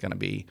something that's going to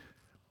be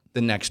the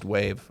next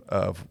wave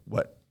of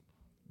what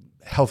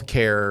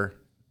healthcare,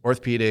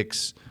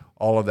 orthopedics,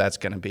 all of that's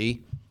going to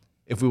be,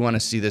 if we want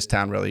to see this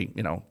town really,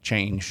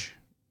 change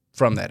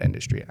from that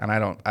industry. And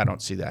I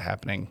don't see that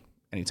happening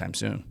anytime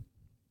soon.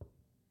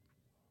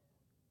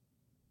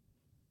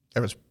 That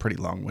was a pretty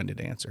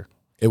long-winded answer.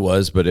 It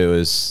was, but it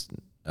was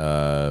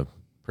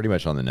pretty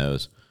much on the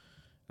nose.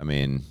 I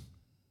mean,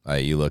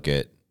 you look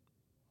at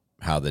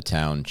how the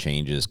town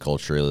changes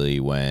culturally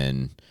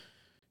when,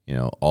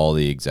 all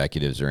the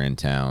executives are in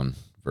town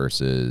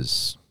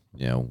versus,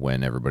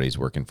 when everybody's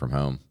working from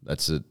home.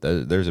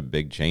 There's a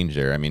big change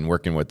there. I mean,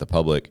 working with the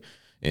public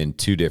in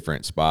 2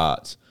 different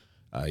spots,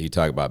 you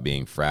talk about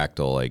being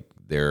fractal, like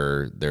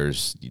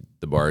there's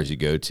the bars you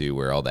go to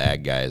where all the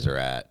ag guys are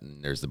at,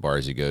 and there's the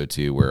bars you go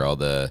to where all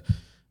the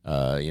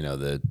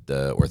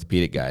the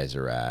orthopedic guys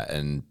are at,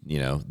 and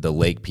the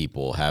lake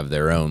people have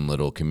their own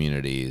little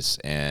communities,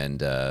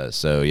 and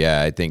so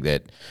yeah, I think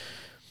that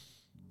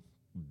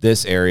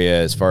this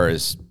area, as far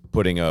as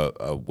putting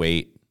a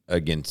weight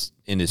against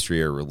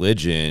industry or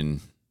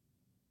religion,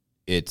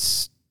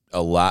 it's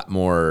a lot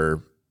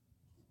more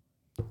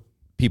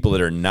people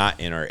that are not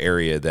in our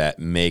area that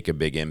make a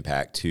big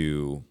impact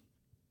to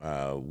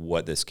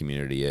what this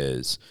community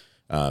is,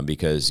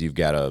 because you've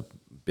got a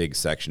big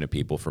section of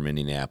people from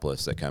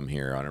Indianapolis that come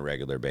here on a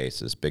regular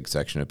basis, big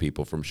section of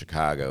people from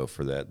Chicago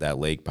for that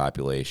lake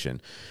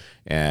population.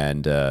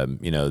 And,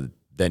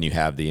 then you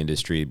have the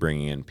industry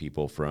bringing in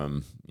people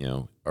from,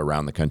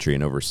 around the country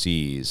and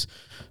overseas.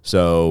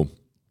 So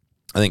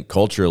I think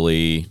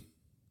culturally,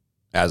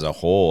 as a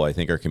whole, I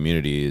think our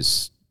community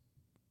is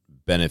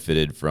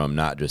benefited from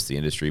not just the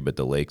industry, but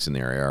the lakes in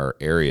our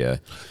area.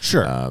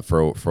 Sure.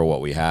 For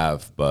what we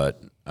have.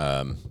 But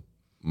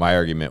my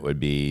argument would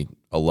be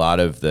a lot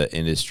of the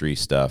industry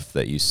stuff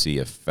that you see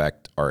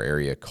affect our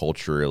area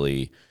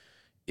culturally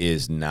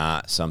is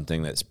not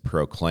something that's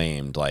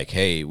proclaimed like,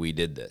 hey, we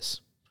did this.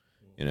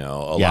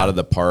 A lot of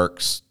the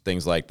parks,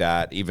 things like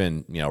that,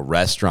 even,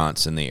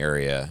 restaurants in the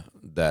area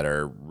that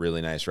are really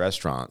nice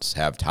restaurants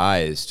have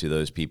ties to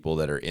those people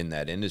that are in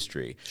that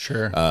industry.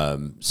 Sure.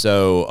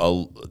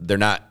 So they're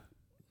not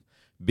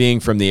being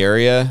from the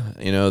area,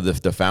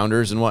 the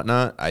founders and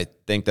whatnot. I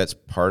think that's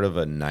part of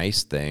a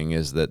nice thing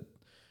is that,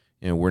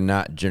 we're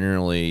not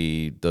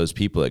generally those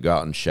people that go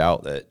out and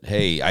shout that,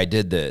 hey, I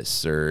did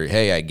this, or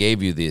hey, I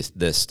gave you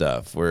this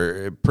stuff.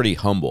 We're pretty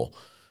humble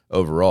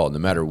overall, no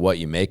matter what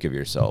you make of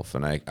yourself.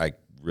 And I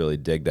really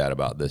dig that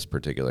about this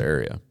particular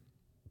area.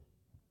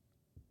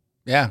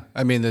 Yeah.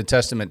 I mean, the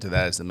testament to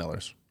that is the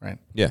Millers, right?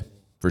 Yeah,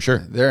 for sure.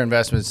 Their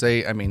investments,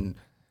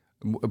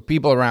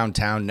 people around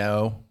town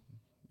know,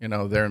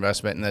 their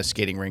investment in the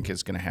skating rink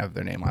is going to have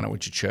their name on it,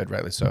 which it should,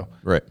 rightly so.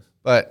 Right.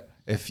 But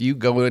if you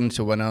go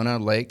into Winona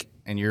Lake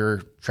and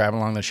you're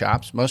traveling along the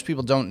shops, most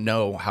people don't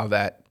know how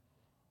that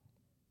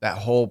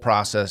whole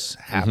process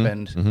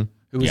happened, who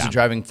was the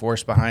driving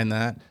force behind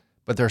that.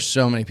 But there's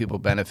so many people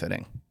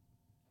benefiting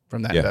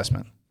from that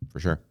investment. For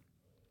sure.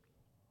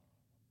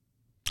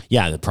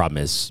 Yeah, the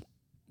problem is,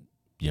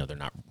 they're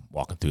not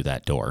walking through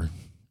that door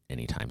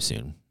anytime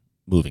soon,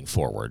 moving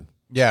forward.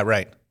 Yeah,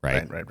 right.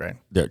 Right. Right.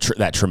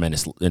 That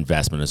tremendous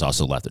investment has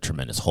also left a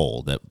tremendous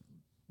hole that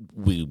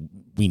we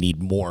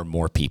need more and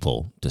more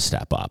people to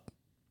step up.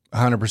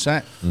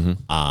 100%.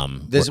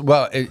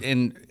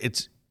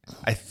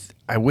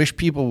 I wish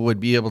people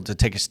would be able to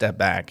take a step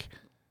back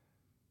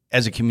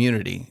as a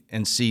community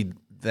and see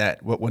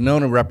that what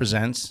Winona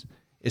represents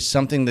is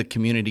something the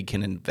community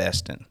can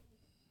invest in.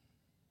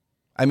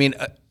 I mean,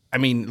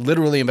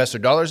 literally invest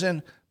their dollars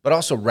in, but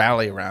also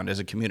rally around as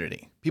a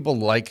community. People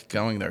like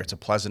going there. It's a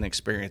pleasant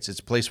experience. It's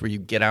a place where you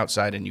get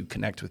outside and you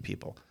connect with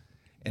people.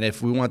 And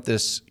if we want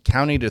this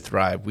county to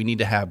thrive, we need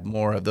to have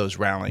more of those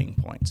rallying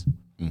points.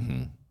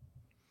 Mm-hmm.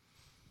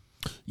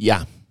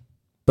 Yeah.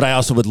 But I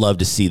also would love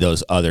to see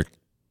those other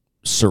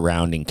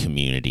surrounding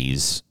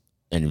communities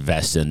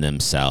invest in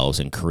themselves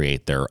and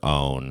create their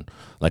own.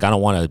 Like, I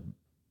don't want to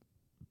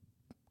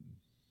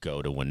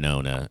go to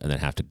Winona and then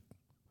have to,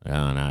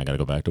 I got to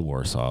go back to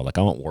Warsaw. Like,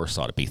 I want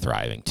Warsaw to be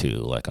thriving too.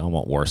 Like, I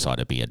want Warsaw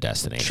to be a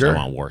destination. Sure.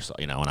 I want Warsaw,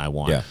 and I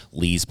want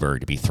Leesburg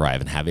to be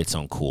thriving, have its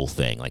own cool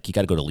thing. Like, you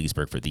got to go to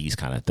Leesburg for these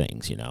kind of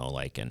things,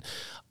 because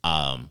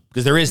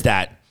there is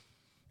that.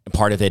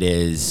 Part of it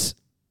is,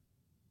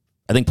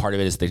 I think part of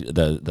it is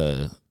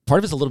the part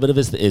of it's a little bit of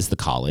it is the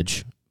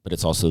college, but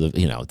it's also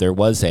there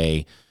was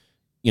a,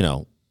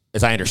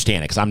 as I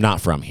understand it, because I'm not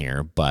from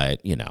here,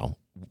 but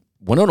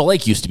Winona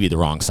Lake used to be the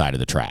wrong side of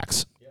the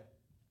tracks.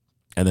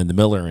 And then the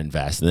Miller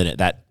invest, and then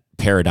that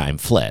paradigm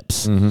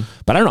flips. Mm-hmm.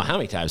 But I don't know how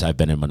many times I've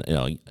been in,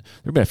 there've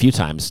been a few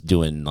times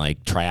doing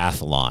like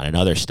triathlon and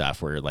other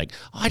stuff where like,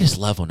 I just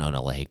love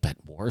Winona Lake, but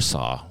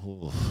Warsaw,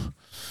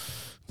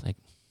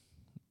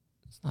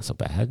 it's not so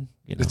bad.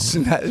 It's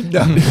not,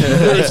 no.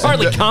 It's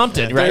hardly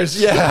Compton, right?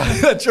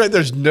 That's right.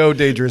 There's no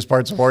dangerous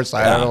parts of Warsaw.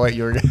 I don't know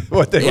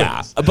what they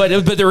were.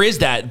 But there is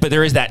that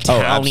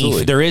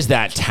towny, there is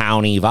that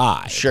towny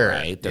vibe. Sure.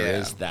 Right? There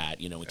is that,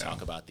 we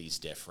talk about these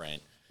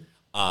different,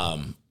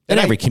 and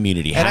every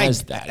community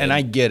has that. And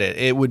I get it.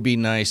 It would be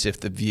nice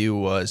if the view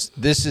was,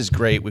 this is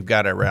great. We've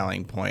got a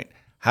rallying point.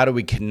 How do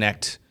we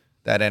connect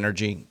that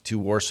energy to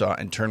Warsaw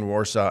and turn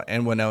Warsaw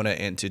and Winona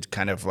into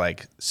kind of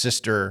like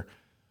sister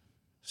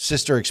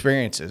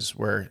experiences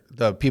where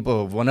the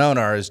people of Winona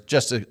are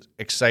just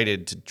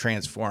excited to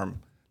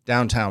transform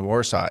downtown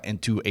Warsaw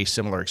into a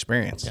similar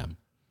experience.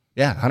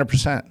 Yeah,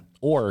 100%.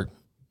 Or,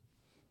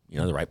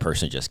 the right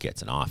person just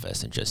gets an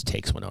office and just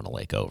takes Winona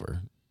Lake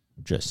over.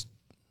 Just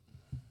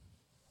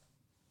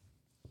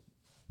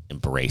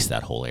embrace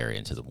that whole area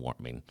into the war.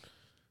 I mean,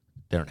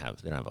 they don't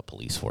have a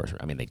police force.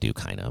 I mean, they do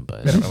kind of,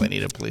 but they don't really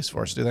need a police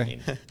force, do they?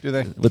 Do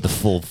they? With the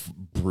full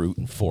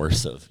brute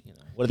force of,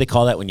 what do they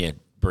call that when you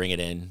bring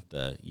it in?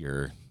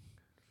 You're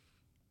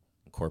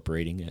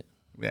incorporating it.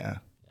 Yeah.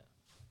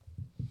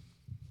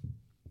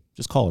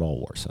 Just call it all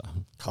Warsaw.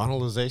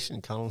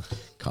 Colonization.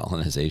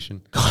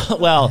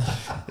 Well,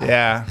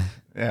 yeah,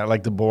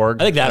 like the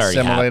Borg. I think that already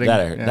assimilating.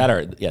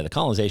 The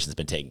colonization's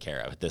been taken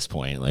care of at this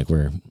point. Like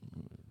we're,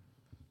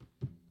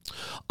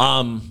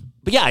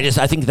 but yeah,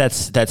 I think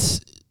that's,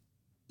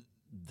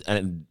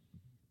 and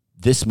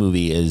this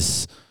movie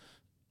is,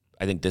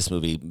 I think this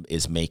movie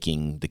is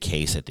making the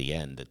case at the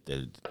end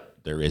that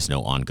there is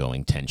no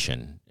ongoing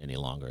tension any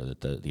longer,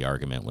 that the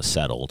argument was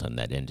settled and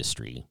that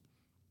industry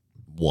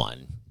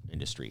won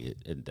industry,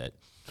 and that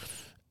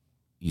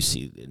you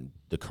see in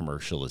the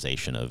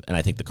commercialization of, and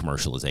I think the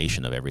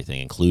commercialization of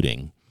everything,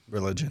 including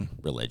religion,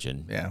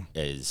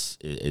 is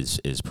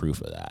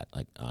proof of that.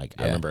 I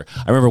remember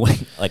when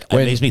it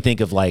makes me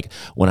think of like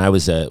when I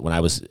was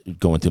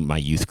going through my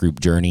youth group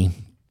journey.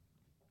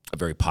 A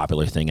very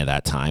popular thing at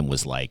that time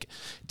was like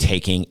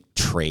taking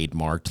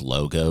trademarked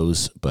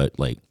logos, but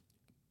like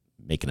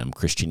making them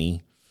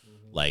Christian-y,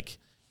 like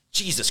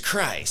Jesus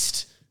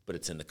Christ, but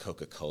it's in the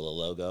Coca-Cola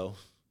logo.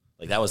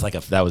 Like that was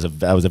a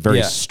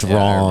very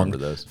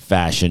strong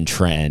fashion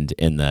trend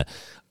in the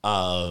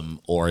I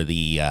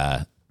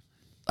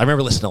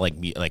remember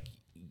listening to like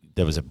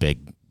there was a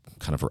big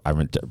kind of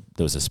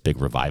there was this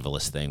big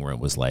revivalist thing where it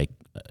was like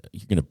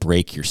you're going to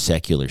break your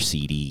secular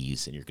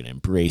CDs and you're going to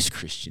embrace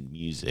Christian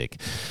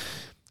music,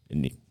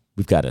 and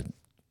we've got a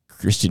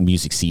Christian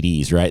music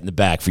CDs right in the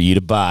back for you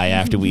to buy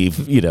after we've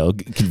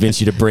convinced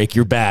you to break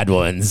your bad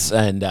ones,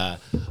 and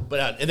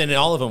then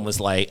all of them was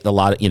like a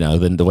lot of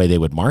then the way they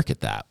would market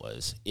that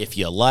was if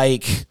you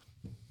like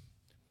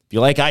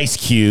Ice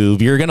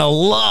Cube, you're gonna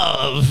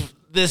love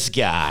this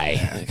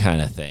guy kind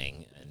of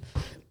thing.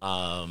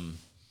 And,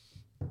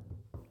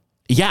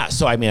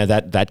 so I mean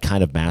that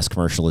kind of mass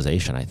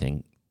commercialization, I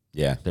think.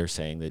 Yeah, they're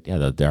saying that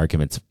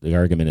the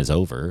argument is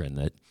over and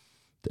that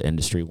the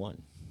industry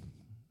won.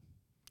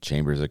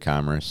 Chambers of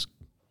Commerce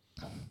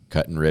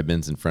cutting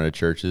ribbons in front of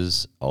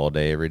churches all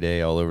day, every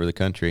day, all over the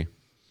country.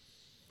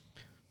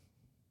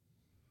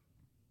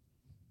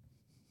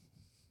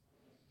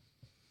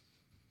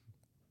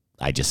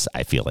 I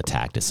feel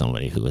attacked as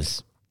somebody who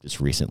has just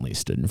recently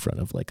stood in front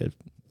of like a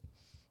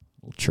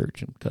little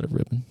church and cut a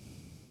ribbon.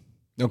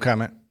 No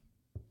comment.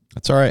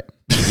 That's all right.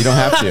 You don't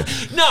have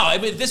to. No, I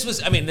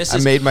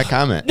made my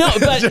comment. No,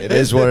 but it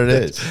is what it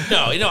is.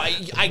 No,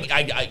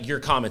 I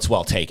your comment's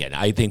well taken.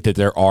 I think that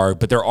there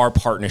are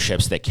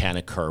partnerships that can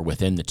occur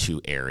within the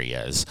two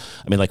areas.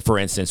 I mean, like for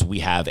instance, we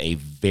have a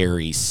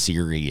very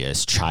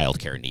serious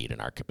childcare need in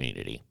our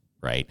community,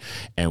 right?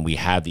 And we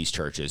have these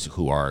churches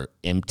who are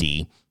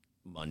empty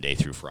Monday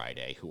through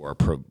Friday, who are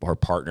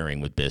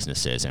partnering with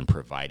businesses and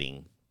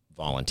providing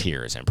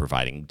volunteers and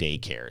providing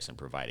daycares and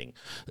providing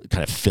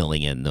kind of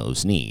filling in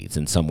those needs.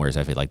 In some ways,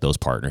 I feel like those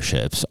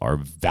partnerships are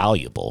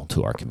valuable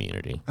to our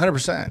community.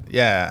 100%.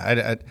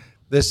 Yeah.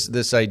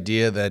 This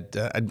idea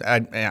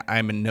that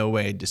I'm in no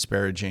way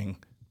disparaging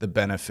the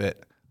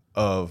benefit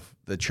of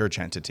the church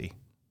entity,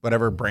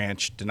 whatever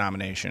branch,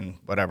 denomination,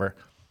 whatever.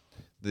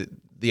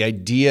 The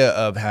idea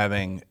of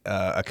having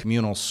a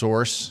communal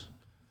source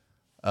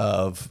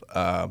of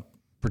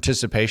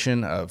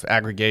participation, of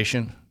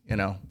aggregation,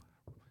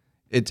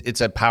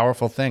 it's a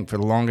powerful thing. For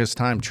the longest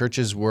time,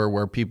 churches were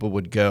where people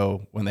would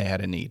go when they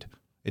had a need.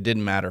 It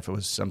didn't matter if it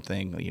was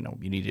something,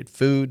 you needed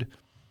food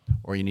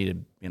or you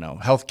needed,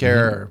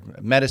 healthcare or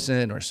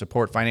medicine or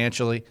support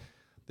financially.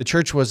 The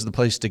church was the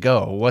place to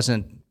go. It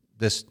wasn't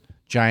this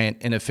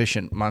giant,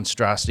 inefficient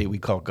monstrosity we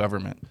call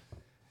government.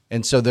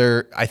 And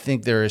so I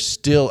think there is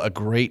still a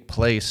great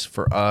place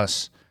for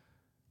us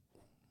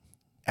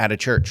at a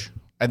church.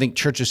 I think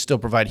churches still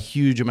provide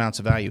huge amounts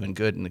of value and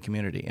good in the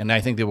community. And I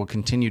think they will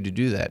continue to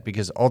do that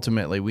because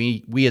ultimately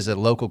we as a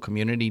local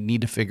community need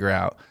to figure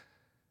out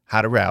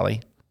how to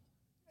rally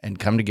and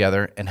come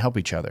together and help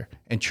each other.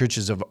 And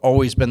churches have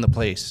always been the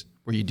place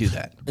where you do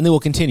that. And they will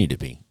continue to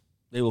be.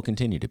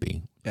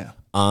 Yeah.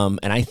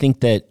 And I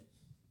think that,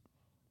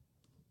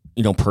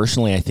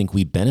 personally, I think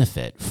we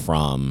benefit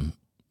from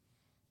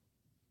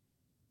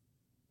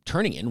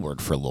turning inward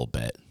for a little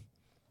bit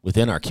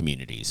within our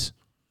communities.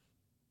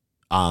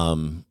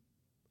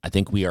 I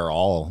think we are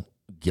all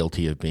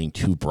guilty of being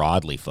too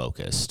broadly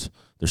focused.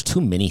 There's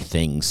too many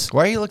things.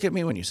 Why do you look at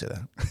me when you say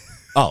that?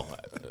 Oh,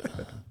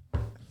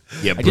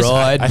 yeah,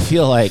 broad. I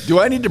feel like. Do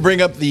I need to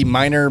bring up the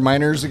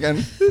minors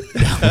again?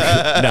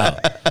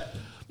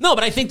 No,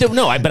 but I think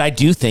that but I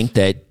do think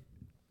that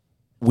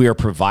we are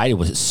provided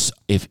with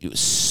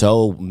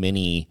so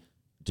many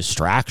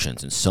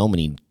distractions and so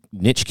many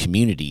niche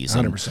communities.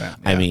 100%. Yeah.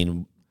 I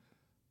mean,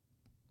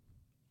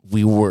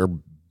 we were.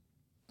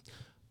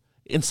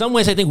 In some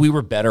ways, I think we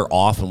were better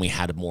off when we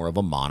had more of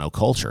a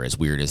monoculture, as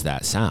weird as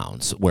that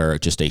sounds, where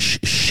just a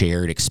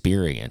shared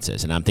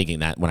experiences. And I'm thinking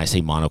that when I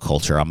say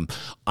monoculture,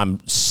 I'm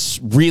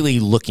really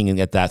looking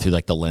at that through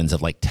like the lens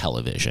of like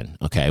television.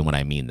 Okay, when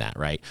I mean that,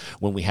 right?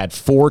 When we had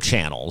 4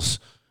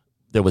 channels,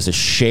 there was a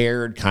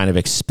shared kind of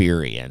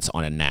experience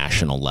on a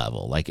national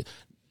level. Like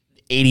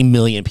 80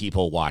 million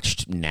people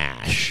watched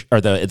NASH, or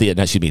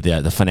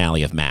the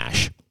finale of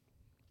MASH.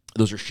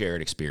 Those are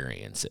shared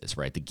experiences,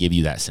 right? To give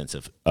you that sense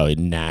of a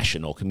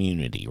national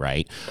community,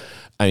 right?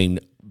 I mean,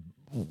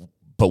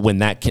 but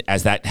when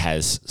as that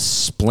has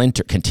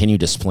continued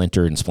to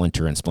splinter,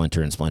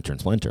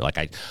 like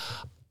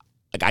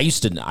I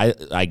used to,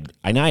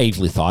 I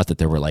naively thought that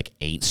there were like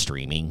 8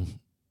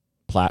 streaming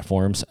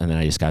platforms, and then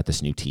I just got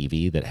this new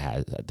TV that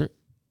I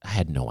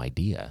had no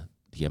idea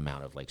the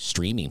amount of like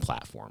streaming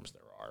platforms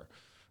there are.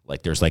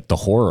 Like there's like the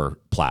horror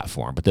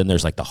platform, but then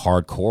there's like the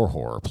hardcore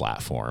horror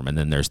platform. And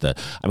then there's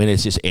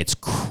it's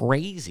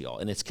crazy.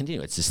 And it's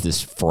continuing. It's just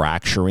this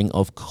fracturing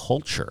of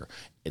culture.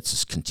 It's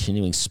this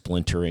continuing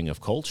splintering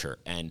of culture.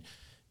 And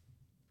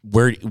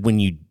when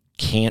you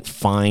can't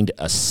find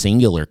a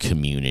singular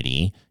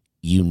community,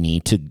 you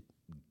need to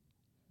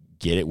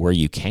get it where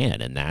you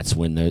can. And that's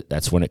when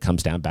it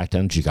comes back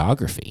down to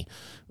geography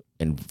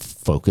and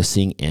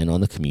focusing in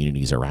on the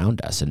communities around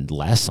us and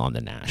less on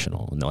the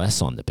national and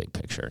less on the big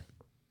picture.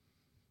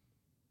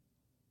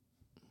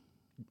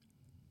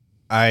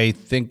 I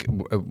think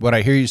what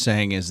I hear you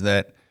saying is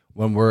that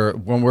when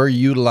we're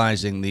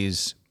utilizing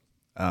these,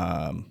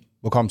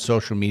 we'll call them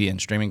social media and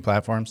streaming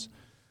platforms,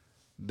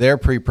 they're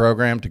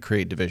pre-programmed to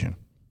create division.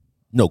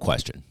 No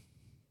question.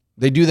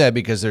 They do that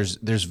because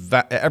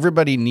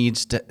everybody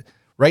needs to.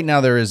 Right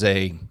now, there is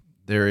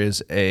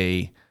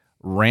a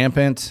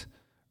rampant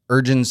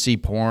urgency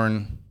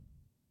porn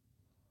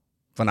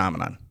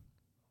phenomenon.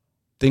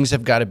 Things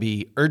have got to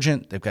be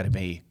urgent. There's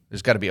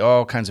got to be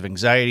all kinds of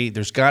anxiety.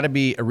 There's got to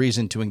be a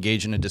reason to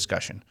engage in a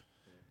discussion.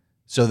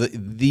 So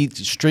the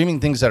streaming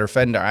things that are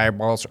fed into our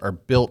eyeballs are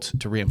built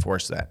to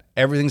reinforce that.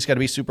 Everything's got to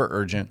be super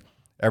urgent.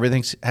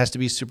 Everything has to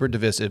be super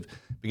divisive,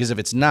 because if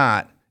it's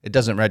not, it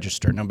doesn't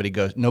register.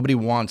 Nobody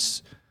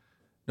wants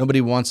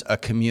a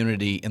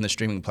community in the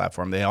streaming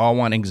platform. They all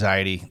want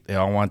anxiety. They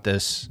all want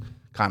this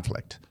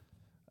conflict.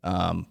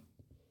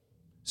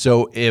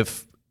 So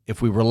if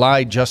we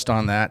rely just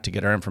on that to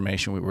get our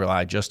information, we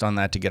rely just on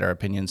that to get our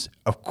opinions,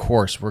 of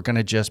course, we're going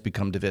to just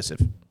become divisive.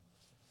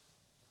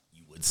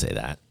 You would say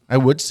that. I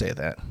would say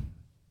that.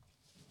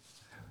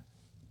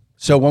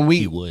 So when we...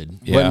 You would.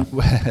 Yeah.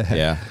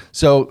 Yeah.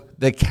 So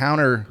the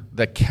counter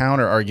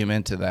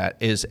argument to that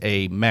is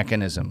a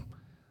mechanism,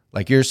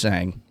 like you're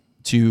saying,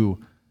 to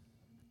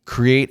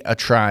create a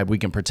tribe we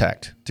can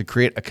protect, to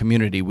create a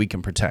community we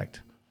can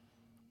protect,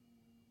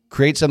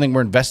 create something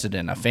we're invested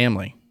in, a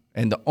family.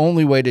 And the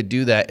only way to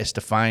do that is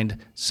to find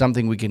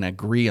something we can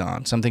agree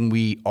on, something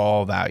we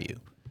all value.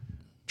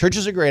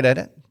 Churches are great at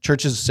it.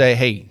 Churches say,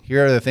 hey,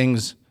 here are the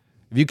things.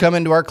 If you come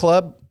into our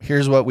club,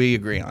 here's what we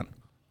agree on.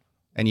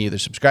 And you either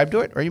subscribe to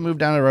it or you move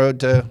down the road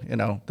to,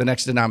 the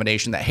next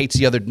denomination that hates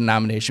the other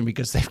denomination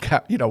because they've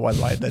got, one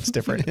line that's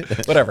different.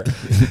 Whatever.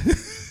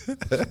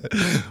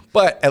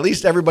 But at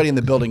least everybody in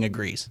the building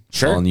agrees.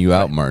 Sure. Calling you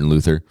out, Martin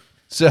Luther.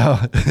 So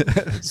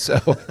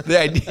the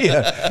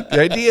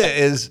idea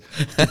is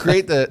to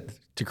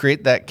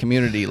create that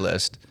community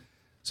list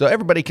so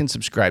everybody can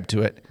subscribe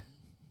to it.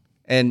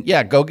 And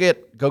yeah, go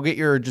get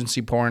your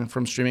urgency porn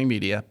from streaming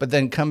media, but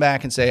then come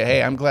back and say,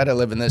 hey, I'm glad I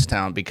live in this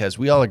town because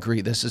we all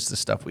agree this is the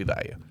stuff we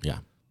value. Yeah.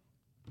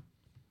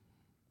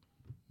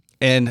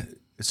 And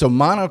so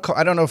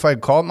I don't know if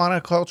I'd call it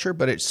monoculture,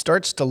 but it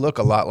starts to look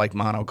a lot like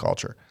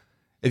monoculture.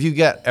 If you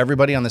get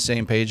everybody on the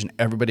same page and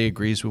everybody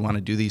agrees we want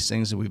to do these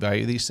things and we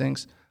value these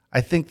things, I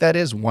think that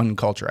is one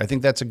culture. I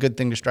think that's a good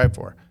thing to strive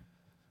for.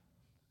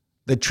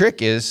 The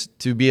trick is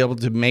to be able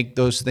to make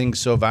those things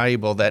so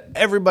valuable that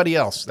everybody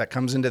else that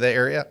comes into the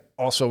area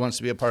also wants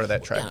to be a part of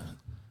that tribe. Yeah.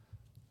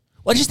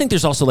 Well, I just think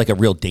there's also like a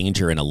real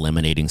danger in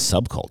eliminating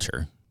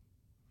subculture.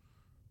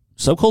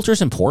 Subculture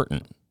is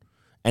important.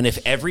 And if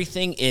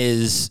everything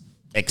is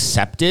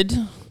accepted,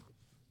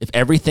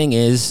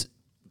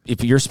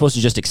 if you're supposed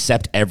to just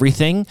accept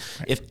everything,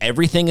 if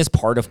everything is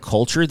part of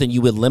culture, then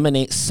you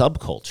eliminate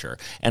subculture.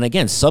 And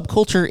again,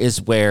 subculture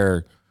is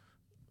where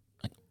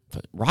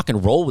rock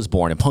and roll was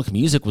born and punk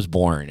music was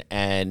born,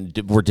 and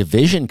where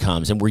division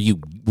comes, and where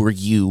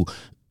you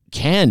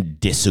can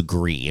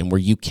disagree,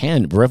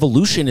 and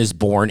revolution is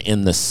born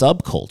in the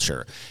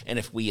subculture. And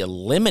if we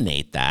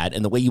eliminate that,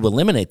 and the way you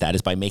eliminate that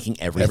is by making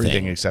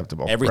everything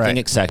acceptable,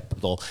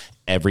 acceptable,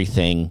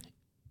 everything,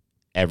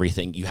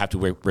 you have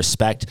to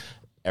respect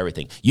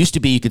everything. Used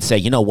to be you could say,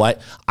 you know what,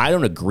 I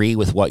don't agree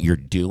with what you're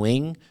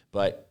doing,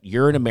 but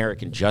you're an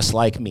American just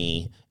like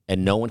me,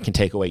 and no one can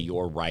take away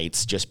your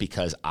rights just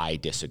because I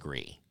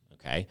disagree.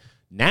 Okay.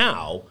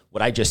 Now,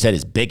 what I just said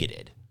is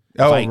bigoted.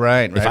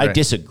 If I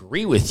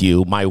disagree with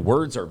you, my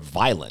words are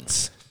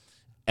violence,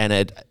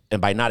 and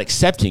by not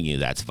accepting you,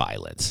 that's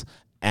violence.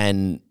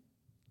 And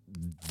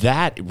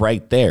that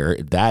right there,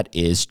 that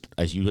is,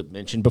 as you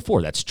mentioned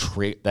before,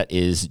 that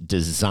is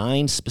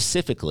designed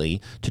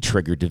specifically to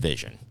trigger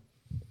division.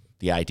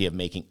 The idea of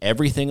making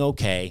everything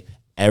okay,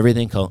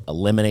 everything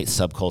eliminates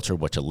subculture,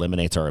 which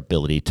eliminates our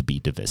ability to be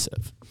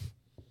divisive.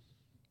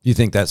 You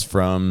think that's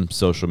from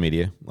social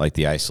media, like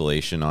the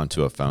isolation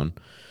onto a phone?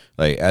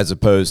 Like, as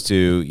opposed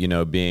to,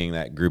 being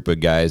that group of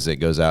guys that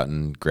goes out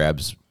and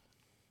grabs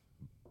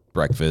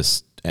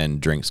breakfast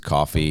and drinks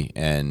coffee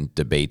and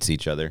debates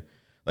each other.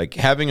 Like,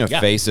 having a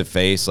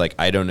face-to-face, like,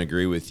 I don't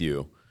agree with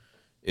you,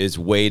 is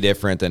way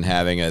different than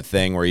having a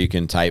thing where you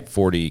can type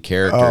 40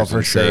 characters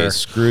and say,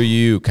 screw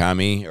you,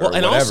 commie, or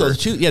and whatever. Also,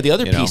 too, the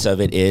other piece of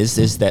it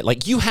is that,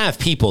 like, you have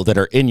people that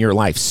are in your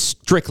life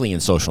strictly in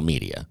social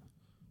media.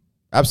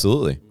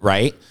 Absolutely.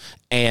 Right?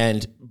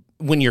 And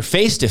when you're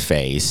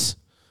face-to-face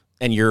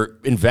and you're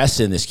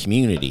invested in this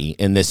community,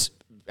 in this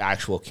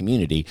actual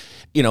community,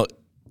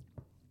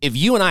 if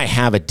you and I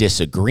have a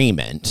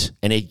disagreement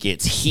and it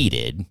gets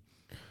heated,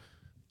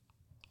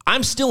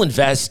 I'm still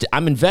invested.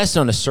 I'm invested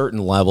on a certain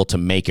level to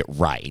make it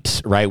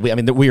right.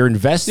 We are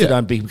invested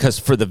on because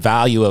for the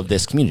value of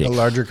this community, A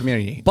larger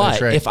community. But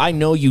That's right. if I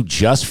know you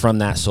just from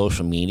that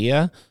social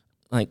media,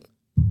 like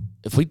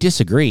if we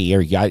disagree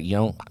or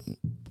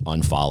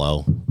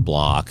unfollow,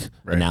 block,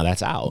 and now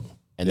that's out.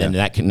 And then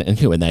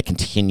that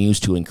continues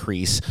to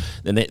increase.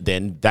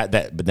 Then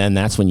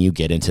that's when you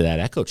get into that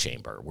echo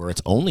chamber where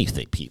it's only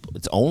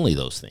it's only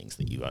those things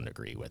that you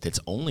agree with. It's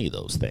only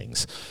those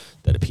things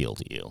that appeal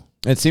to you.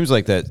 It seems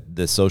like that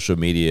the social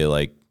media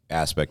like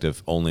aspect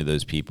of only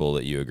those people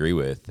that you agree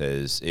with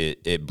is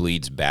it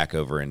bleeds back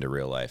over into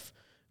real life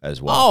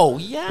as well. Oh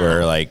yeah.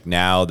 Where like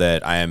now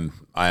that I am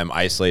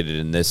isolated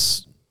in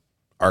this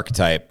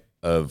archetype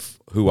of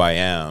who I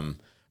am,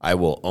 I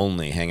will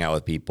only hang out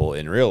with people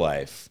in real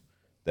life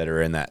that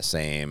are in that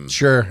same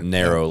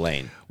narrow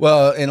lane.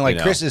 Well, and like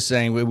Chris is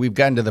saying, we've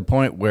gotten to the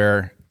point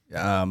where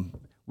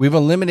we've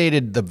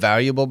eliminated the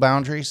valuable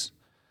boundaries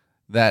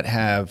that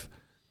have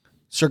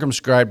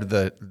circumscribed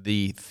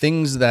the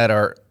things that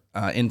are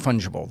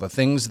infungible, the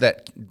things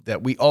that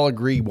we all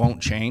agree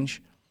won't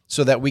change,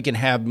 so that we can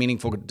have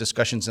meaningful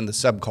discussions in the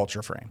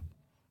subculture frame,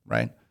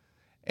 right?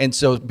 And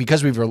so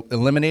because we've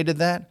eliminated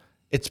that,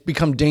 it's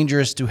become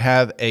dangerous to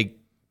have a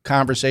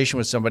conversation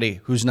with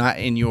somebody who's not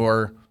in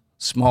your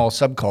small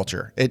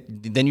subculture.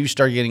 Then you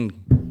start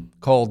getting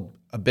called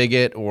a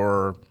bigot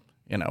or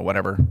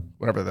whatever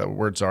the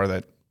words are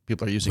that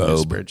people are using in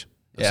this bridge.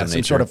 Yeah,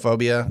 some sort of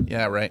phobia.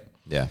 Yeah, right.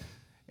 Yeah,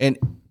 and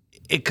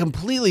it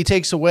completely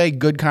takes away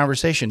good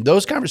conversation.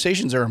 Those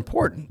conversations are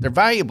important. They're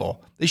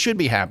valuable. They should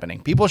be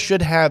happening. People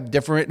should have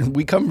different.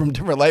 We come from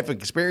different life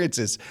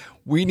experiences.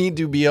 We need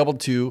to be able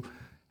to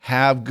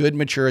have good,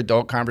 mature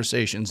adult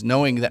conversations,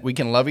 knowing that we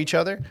can love each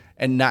other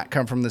and not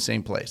come from the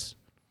same place.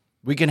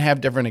 We can have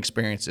different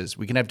experiences.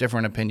 We can have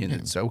different opinions.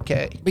 It's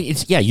okay. But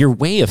your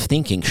way of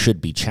thinking should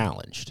be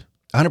challenged.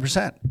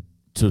 100%.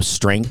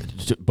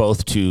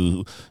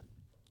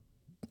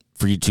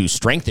 For you to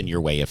strengthen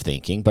your way of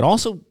thinking, but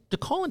also to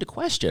call into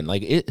question.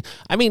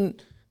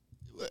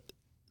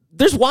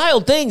 There's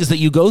wild things that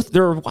you go through.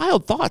 There are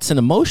wild thoughts and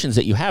emotions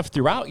that you have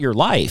throughout your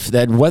life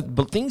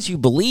things you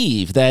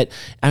believe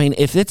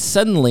if it's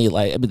suddenly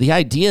the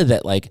idea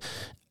that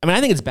I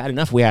think it's bad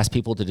enough we ask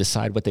people to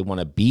decide what they want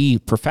to be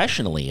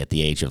professionally at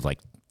the age of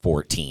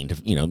 14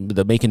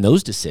 to, making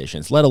those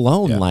decisions, let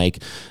alone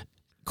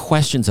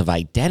questions of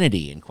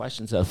identity and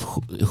questions of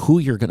who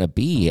you're going to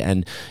be.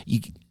 And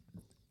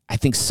I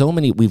think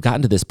we've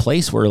gotten to this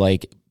place where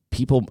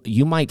people,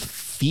 you might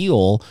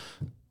feel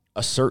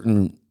a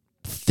certain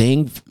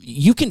thing.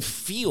 You can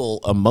feel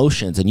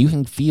emotions and you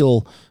can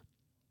feel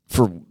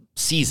for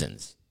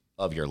seasons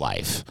of your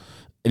life.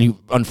 And you,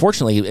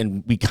 unfortunately,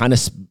 and we kind of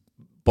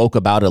spoke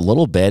about it a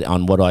little bit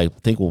on what I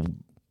think will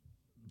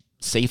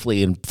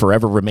safely and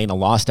forever remain a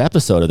lost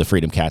episode of the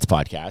Freedom Cats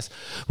podcast,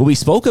 but we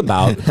spoke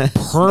about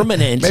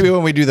permanent. Maybe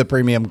when we do the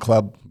premium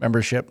club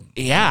membership.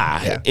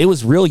 Yeah. It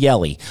was real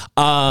yelly.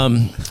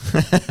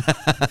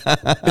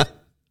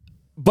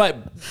 But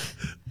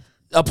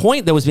a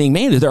point that was being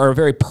made is there are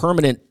very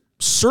permanent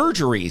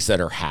surgeries that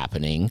are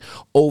happening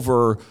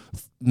over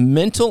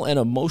mental and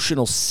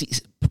emotional,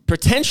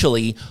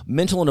 potentially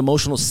mental and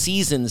emotional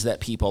seasons that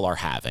people are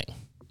having.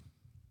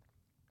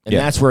 And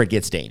that's where it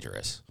gets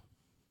dangerous.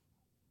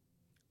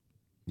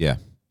 Yeah.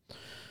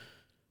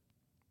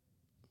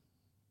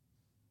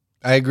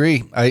 I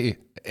agree.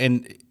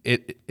 And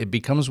it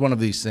becomes one of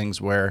these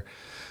things where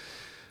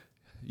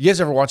you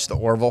guys ever watch the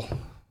Orville?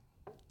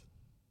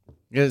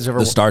 You guys ever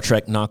the Star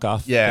Trek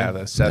knockoff? Yeah,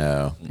 thing? the Seth.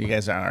 No. You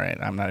guys are all right.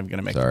 I'm not even going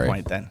to make the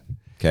point then.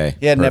 Okay.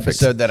 He had an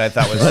episode that I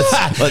thought was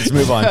Let's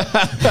move on.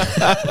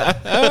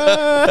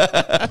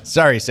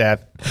 Sorry,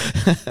 Seth.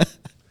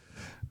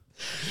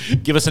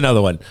 Give us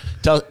another one.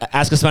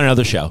 Ask us about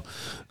another show.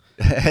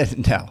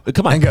 No.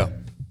 Come on. Go.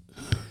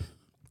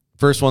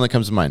 First one that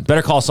comes to mind.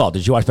 Better Call Saul.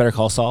 Did you watch Better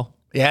Call Saul?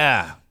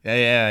 Yeah.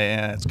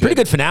 It's good. Pretty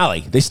good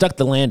finale. They stuck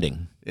the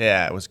landing.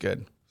 Yeah, it was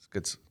good. It's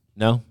good.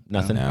 No?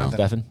 Nothing? No.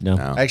 Stefan? No.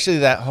 Actually,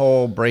 that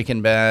whole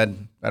Breaking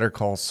Bad, Better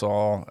Call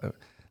Saul,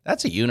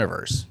 that's a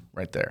universe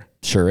right there.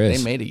 Sure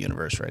is. They made a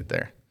universe right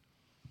there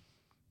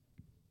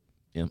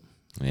Yep.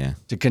 Yeah.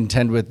 to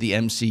contend with the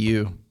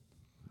MCU.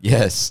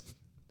 Yes.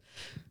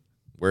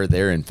 Where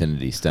their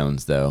Infinity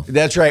Stones, though.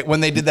 That's right.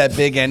 When they did that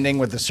big ending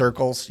with the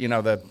circles,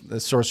 the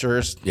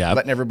sorcerers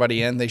letting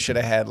everybody in, they should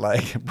have had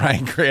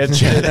Bryan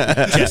Cranston.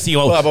 Jesse,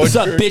 what's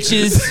up,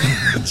 bitches?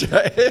 That's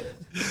right.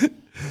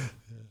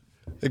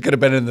 It could have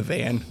been in the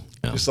van,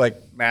 just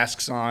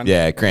masks on.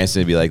 Yeah, Cranston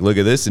would be like, "Look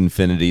at this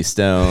Infinity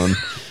Stone."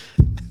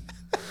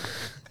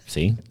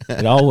 See,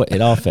 it all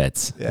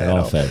fits. Yeah, it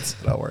all fits.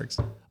 It all works.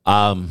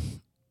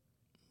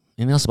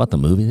 Anything else about the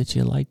movie that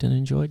you liked and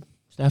enjoyed,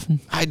 Stefan?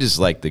 I just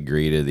like the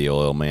greed of the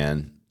oil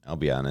man. I'll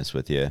be honest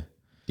with you.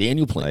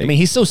 Daniel Plain.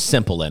 He's so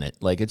simple in it.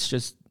 It's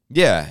just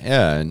yeah.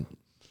 And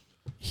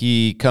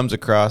he comes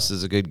across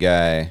as a good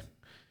guy,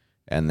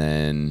 and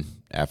then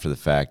after the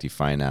fact, you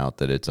find out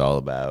that it's all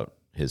about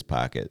his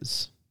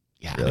pockets.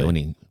 Yeah, Really? I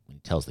mean, when he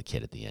tells the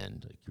kid at the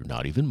end, like, "You're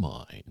not even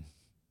mine.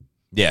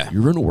 Yeah.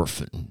 You're an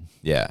orphan."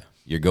 Yeah.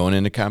 You're going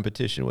into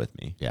competition with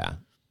me. Yeah.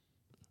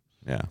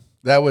 Yeah.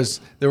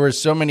 There were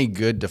so many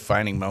good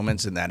defining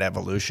moments in that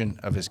evolution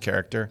of his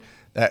character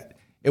that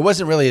it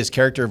wasn't really his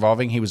character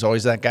evolving. He was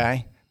always that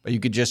guy, but you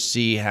could just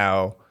see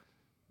how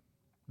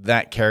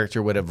that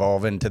character would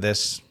evolve into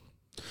this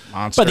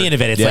monster. By the end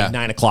of it, it's Yeah. like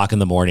 9 o'clock in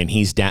the morning.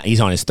 He's down.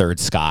 He's on his third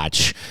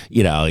scotch.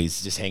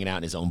 He's just hanging out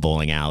in his own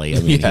bowling alley. I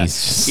mean, Yeah. he's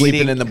just,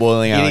 Sleeping in the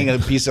bowling alley. eating a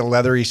piece of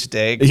leathery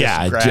steak,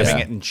 Yeah, grabbing just-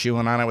 it and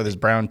chewing on it with his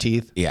brown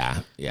teeth.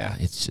 yeah.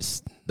 It's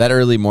just, That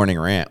early morning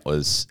rant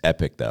was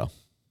epic, though.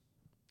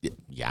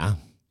 yeah.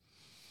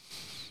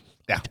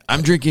 Yeah.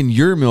 I'm drinking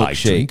your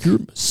milkshake.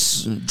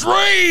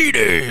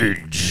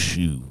 Drainage.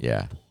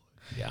 Yeah.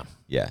 Yeah.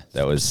 Yeah.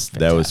 That was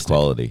Fantastic.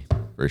 quality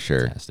for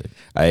sure. Fantastic.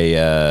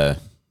 I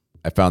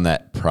found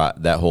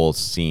that whole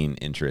scene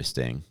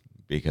interesting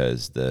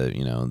because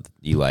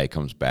Eli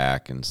comes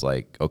back and it's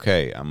like,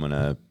 okay, I'm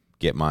gonna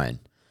get mine.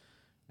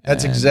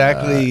 That's And,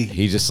 exactly.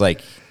 he's just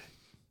like,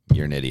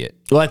 you're an idiot.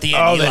 Well, at the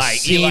end, Oh, the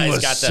scene Eli's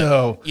was got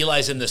so-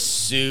 Eli's in the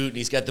suit. And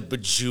he's got the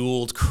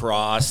bejeweled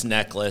cross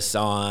necklace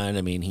on.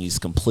 I mean, he's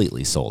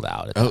completely sold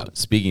out. At Oh, that.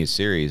 speaking of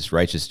series,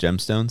 Righteous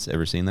Gemstones.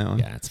 Ever seen that one?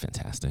 Yeah, it's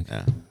fantastic.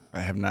 Yeah.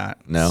 I have not.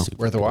 No.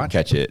 Worth a watch.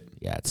 Catch it.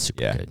 Yeah, it's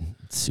super Yeah. good.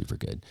 It's super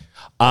good.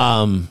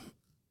 So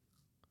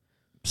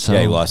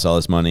Yeah, he lost all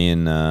his money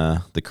in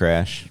the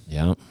crash.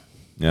 Yeah.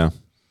 Yeah.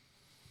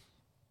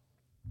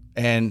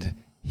 And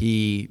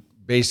he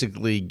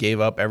basically gave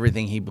up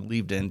everything he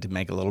believed in to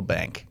make a little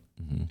bank.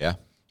 Yeah.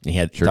 He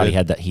had Sure thought did. he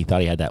had that. He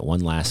thought he had that one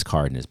last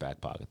card in his back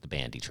pocket, the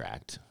bandy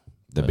tract.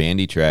 The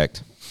bandy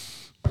tract.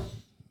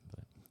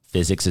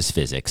 Physics is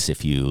physics.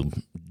 If you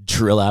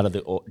drill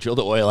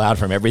the oil out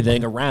from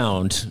everything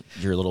around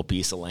your little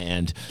piece of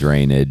land,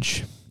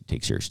 Drainage. it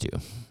takes yours too.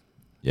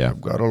 Yeah.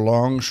 Got a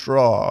long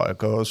straw. It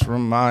goes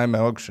from my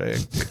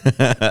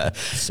milkshake.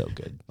 So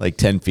good. Like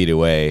 10 feet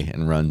away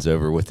and runs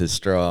over with his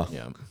straw.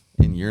 Yeah.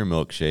 In your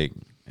milkshake.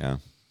 Yeah.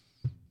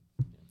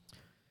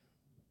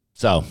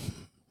 So,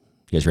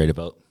 you guys ready to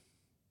vote?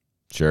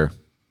 Sure.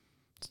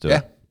 Let's do Yeah.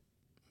 it.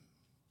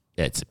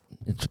 Yeah, it's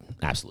an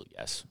absolute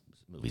yes.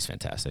 This movie's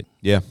fantastic.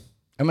 Yeah.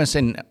 I'm gonna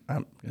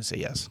say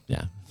yes.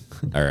 Yeah.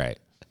 All right.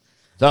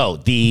 So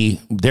the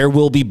There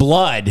Will Be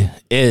Blood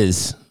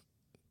is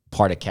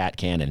part of cat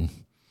canon,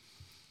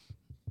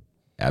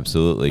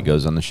 Absolutely.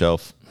 Goes on the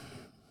shelf.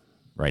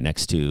 right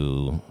next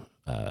to.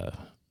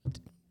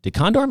 Did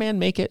Condor Man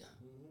make it?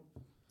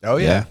 Oh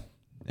yeah.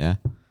 Yeah.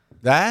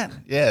 That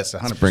yes,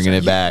 100%. Bringing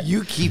it back.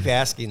 You keep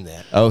asking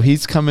that. Oh,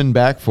 he's coming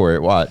back for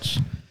it. Watch.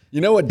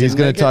 You know what? He's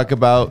going to talk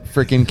about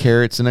freaking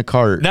carrots in a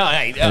cart No,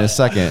 hey, in a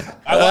second.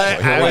 I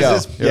we go.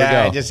 was just, Here we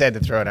yeah, go. I just had to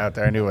throw it out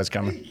there. I knew it was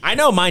coming. I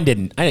know mine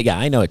didn't.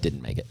 I know it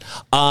didn't make it.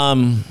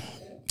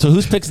 So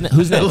who's picks?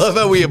 Who's I next? love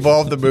how we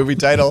evolved the movie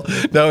title.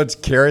 No, it's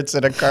carrots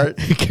in a cart.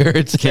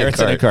 Carrots in Carrots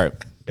a in a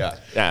cart. cart.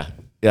 Yeah.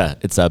 Yeah.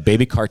 It's a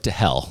baby cart to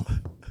hell.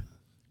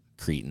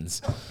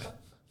 Cretins.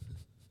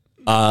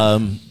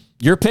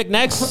 Your pick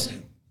next.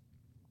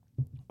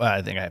 Well,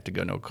 I think I have to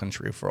go No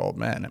Country for Old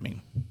Men. I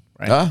mean,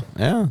 right? Ah,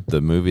 yeah.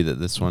 The movie that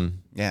this one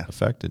Yeah.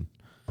 affected.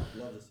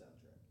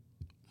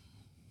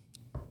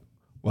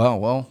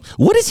 Well,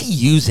 What is he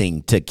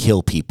using to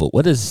kill people?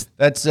 What is?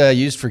 that's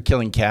used for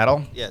killing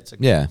cattle. Yeah, it's a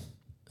Yeah.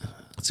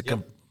 It's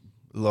a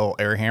little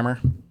air hammer.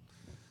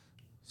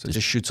 So it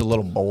just shoots a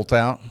little bolt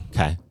out,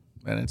 Okay.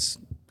 and it's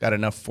got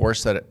enough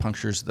force that it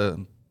punctures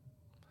the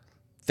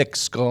thick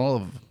skull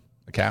of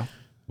a cow.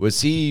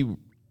 Was he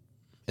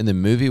in the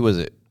movie? Was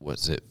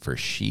it for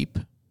sheep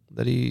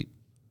that he?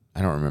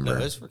 I don't remember.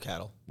 no, it's for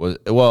cattle.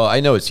 Well, I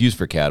know it's used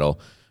for cattle,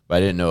 but I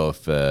didn't know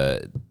if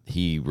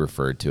he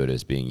referred to it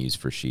as being used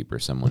for sheep or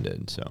someone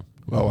did. So,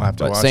 Well, we'll have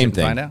to But watch same it and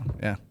thing. find out.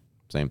 Yeah.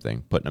 same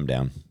thing. Putting them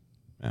down.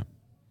 Yeah.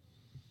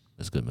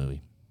 That's a good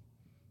movie.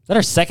 Is that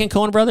our second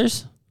Coen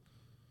Brothers?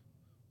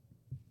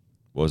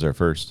 What was our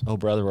first? Oh,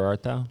 brother, where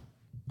art thou?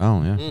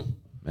 Oh yeah,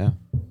 yeah.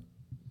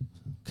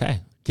 Okay.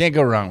 Can't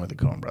go wrong with the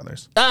Coen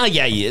Brothers.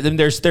 Yeah. Then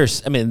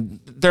there's. I mean,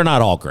 they're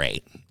not all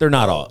great. They're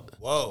not all.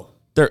 Whoa.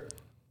 There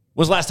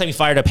was the last time you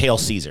fired up Hail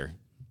Caesar.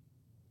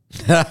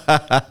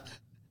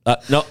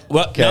 No.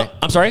 Well, Okay. no.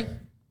 I'm sorry.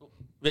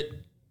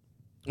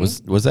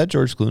 Was that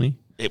George Clooney?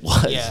 It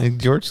was. Yeah. I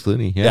think George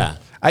Clooney. Yeah. Yeah.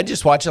 I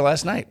just watched it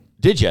last night.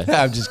 Did you?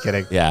 I'm just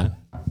kidding. Yeah.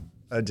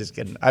 I'm just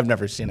kidding. I've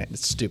never seen it.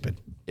 It's stupid.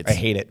 I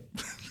hate it.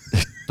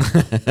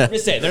 I'm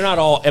just saying they're not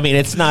all. I mean,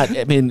 it's not.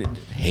 I mean,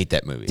 Hate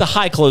that movie. it's a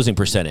high closing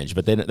percentage,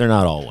 but they're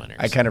not all winners.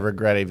 I kind of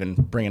regret even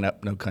bringing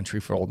up No Country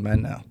for Old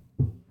Men now.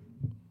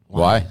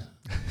 Why?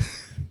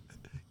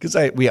 Because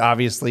we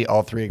obviously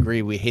all three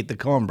agree we hate the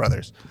Coen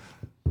Brothers.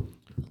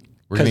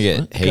 We're gonna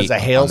get hate of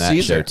Hail on that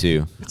Caesar. show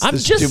too. I'm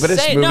the just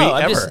stupidest saying. movie No,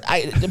 ever.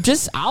 I'm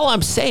just. All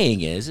I'm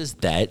saying is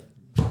that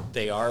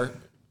they are,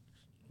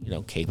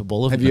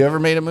 capable of. Have you ever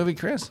made a movie,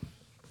 Chris?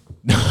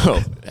 No,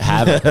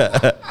 haven't.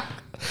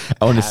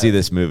 I want to see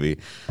this movie.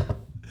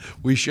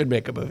 We should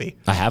make a movie.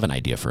 I have an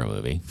idea for a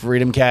movie.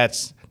 Freedom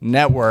Cats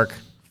Network,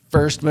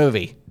 first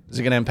movie. Is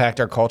it going to impact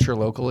our culture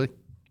locally?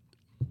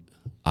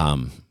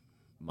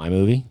 My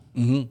movie?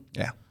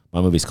 Yeah.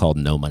 My movie's called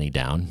No Money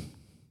Down.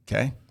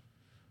 Okay.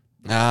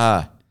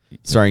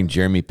 Starring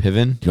Jeremy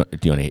Piven. Do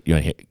you want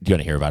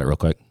to hear about it real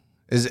quick?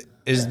 Is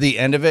the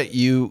end of it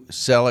you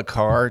sell a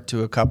car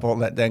to a couple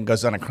that then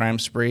goes on a crime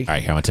spree? All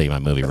right, here, I want to tell you my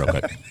movie real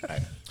quick.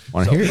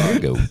 Want to hear it? Here you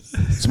go.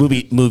 This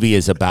movie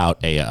is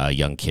about a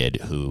young kid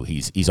who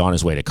he's on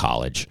his way to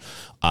college,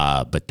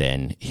 but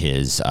then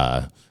his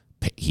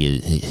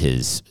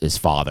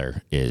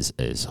father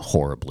is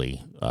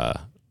horribly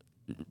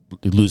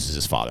loses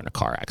his father in a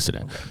car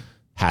accident,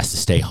 has to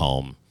stay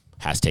home,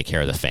 has to take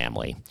care of the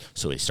family,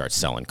 so he starts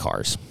selling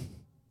cars,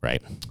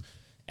 right?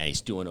 And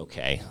he's doing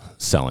okay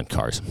selling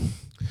cars,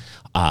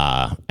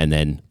 and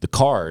then the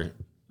car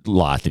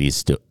lot that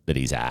he's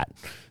at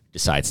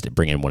decides to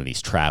bring in one of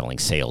these traveling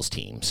sales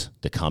teams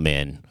to come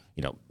in,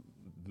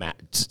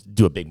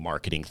 do a big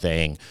marketing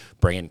thing,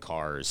 bring in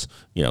cars,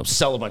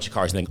 sell a bunch of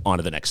cars, and then on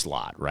to the next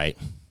lot, right?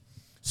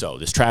 So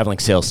this traveling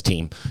sales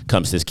team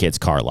comes to this kid's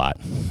car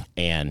lot,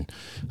 and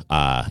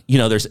the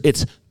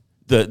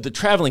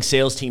traveling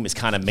sales team is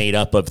kind of made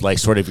up of like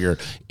sort of your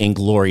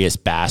Inglorious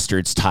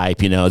Bastards type,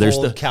 There's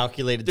Cold, the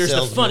calculated. There's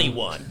salesman. the funny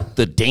one,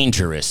 the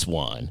dangerous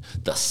one,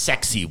 the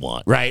sexy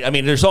one, right? I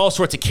mean, there's all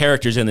sorts of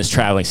characters in this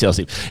traveling sales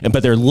team,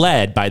 but they're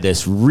led by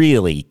this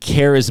really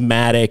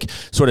charismatic,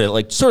 sort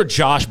of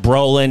Josh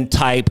Brolin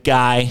type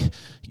guy,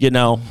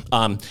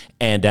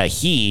 and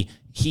he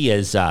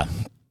is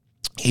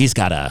he's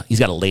got a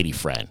lady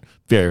friend,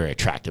 very, very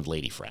attractive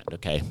lady friend.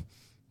 Okay,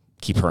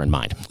 keep her in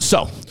mind.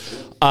 So,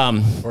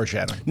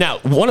 Foreshadowing. now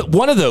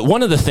one of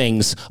the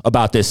things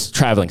about this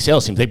traveling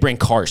sales team, they bring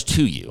cars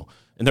to you,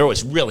 and they're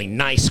always really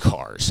nice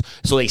cars.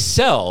 So they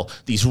sell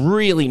these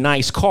really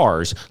nice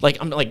cars, like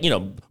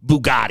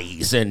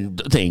Bugattis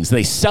and things. And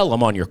they sell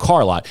them on your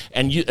car lot,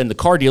 and the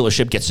car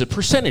dealership gets a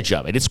percentage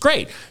of it. It's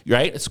great,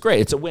 right? It's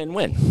great. It's a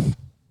win-win.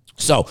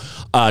 So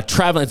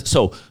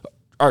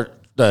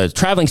the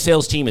traveling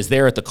sales team is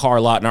there at the car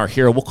lot, and our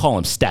hero, we'll call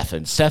him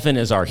Stefan. Stefan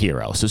is our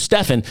hero. So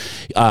Stefan,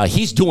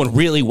 he's doing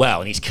really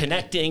well, and he's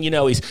connecting.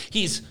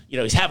 He's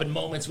having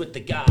moments with the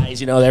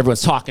guys.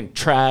 Everyone's talking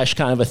trash,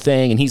 kind of a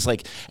thing, and he's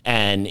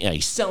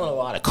he's selling a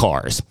lot of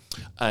cars,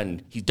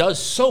 and he does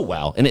so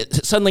well, and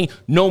suddenly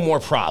no more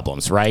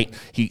problems, right?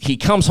 He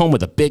comes home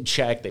with a big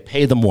check. They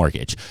pay the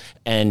mortgage,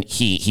 and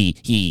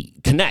he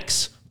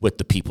connects with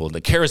the people.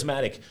 The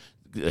charismatic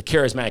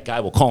guy,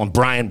 we'll call him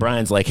Brian.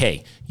 Brian's like,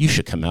 hey, you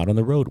should come out on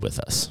the road with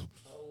us.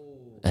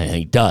 And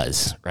he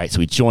does, right? So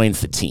he joins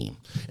the team.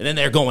 And then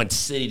they're going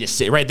city to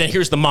city, right? Then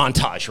here's the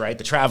montage, right?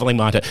 The traveling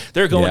montage.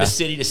 They're going to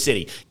city to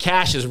city.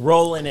 Cash is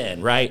rolling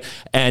in, right?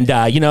 And,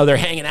 they're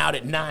hanging out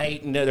at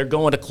night, and they're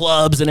going to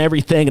clubs and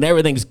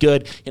everything's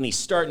good. And he's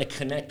starting to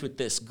connect with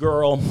this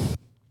girl.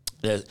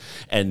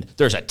 And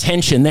there's a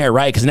tension there,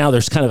 right? Because now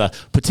there's kind of a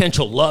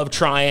potential love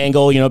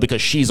triangle, because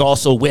she's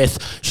also with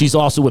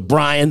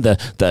Brian,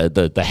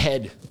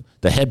 the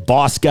head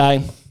boss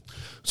guy.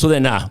 So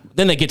then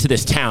they get to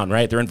this town,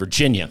 right? They're in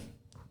Virginia,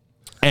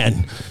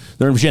 and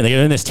they're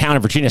in this town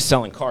in Virginia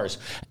selling cars,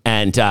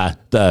 and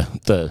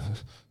the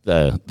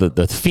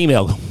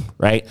female,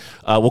 right?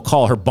 We'll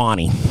call her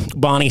Bonnie.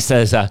 Bonnie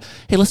says,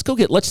 "Hey, let's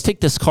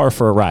take this car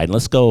for a ride. And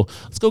let's go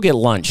get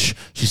lunch."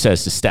 She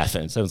says to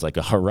Stefan. Sounds like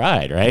a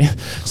ride, right?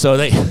 So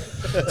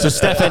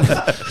Stefan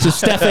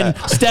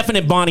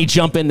and Bonnie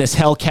jump in this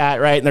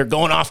Hellcat, right? And they're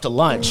going off to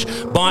lunch.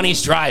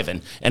 Bonnie's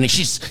driving, and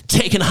she's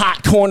taking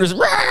hot corners,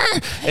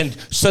 and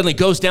suddenly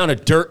goes down a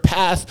dirt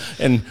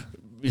path, and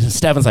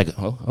Stefan's like,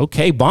 "Oh,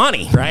 okay,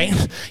 Bonnie," right?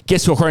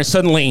 Gets to a corner, and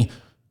suddenly,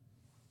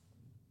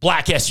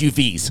 black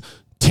SUVs,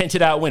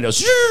 tinted out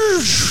windows.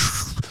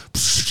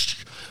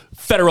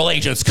 Federal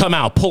agents come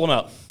out, pull them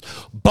out.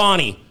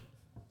 Bonnie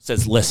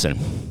says, listen,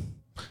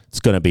 it's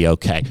going to be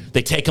okay.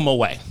 They take him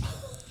away.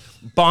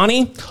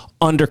 Bonnie,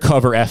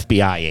 undercover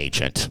FBI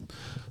agent.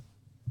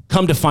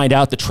 Come to find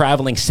out, the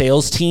traveling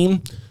sales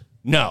team,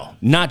 no,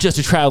 not just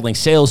a traveling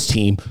sales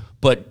team,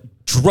 but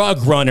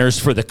drug runners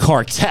for the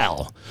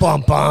cartel.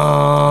 Bum,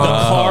 bum.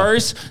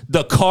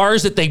 The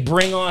cars that they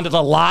bring onto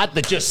the lot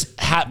that just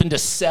happen to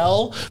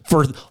sell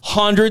for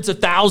hundreds of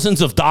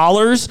thousands of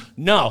dollars.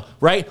 No,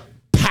 right?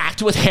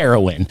 Packed with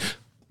heroin.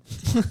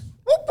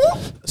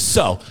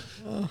 So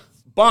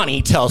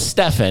Bonnie tells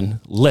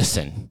Stefan,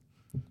 listen,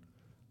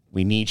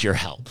 we need your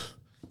help.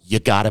 You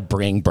got to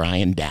bring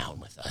Brian down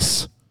with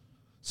us.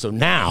 So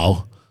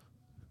now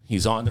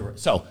he's on the road.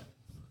 So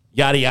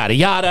yada, yada,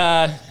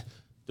 yada.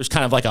 There's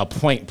kind of like a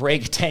Point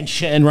Break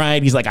tension,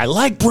 right? He's like, I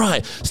like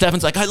Brian.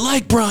 Stefan's like, I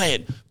like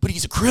Brian, but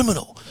he's a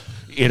criminal,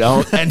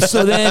 And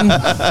so then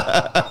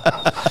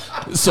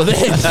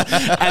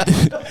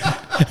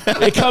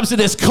it comes to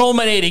this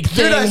culminating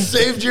thing. Dude, I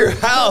saved your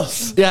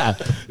house. Yeah.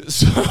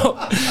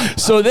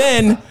 So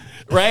then,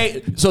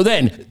 right? So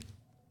then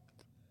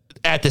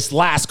at this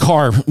last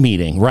car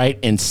meeting, right,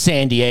 in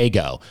San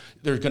Diego,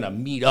 they're going to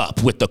meet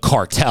up with the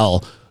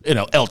cartel,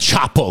 El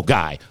Chapo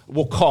guy.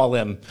 We'll call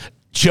him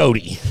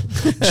Jody,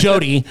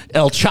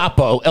 El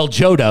Chapo, El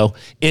Jodo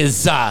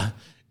is they're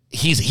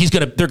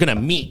gonna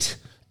meet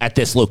at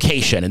this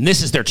location, and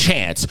this is their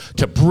chance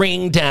to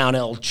bring down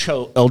El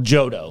Chapo.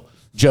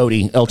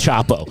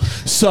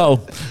 So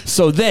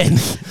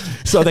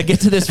they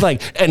get to this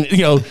fight, and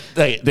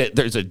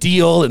there's a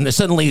deal, and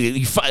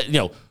suddenly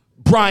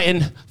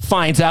Brian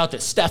finds out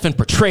that Stefan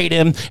betrayed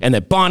him and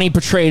that Bonnie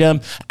betrayed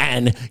him,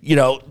 and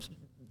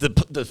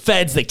the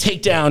feds they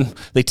take down El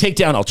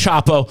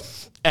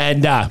Chapo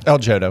and El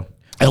Jodo.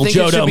 I think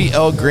it should be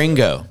El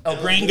Gringo. El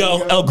Gringo.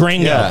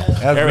 Yeah.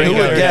 There we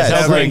go.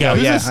 El Gringo.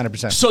 Yeah, Who's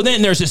this? 100%. So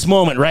then there's this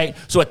moment, right?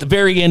 So at the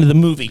very end of the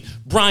movie,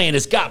 Brian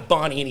has got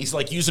Bonnie and he's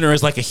like using her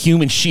as like a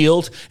human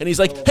shield. And he's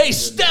like, hey,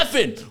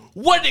 Stefan,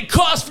 what did it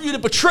cost for you to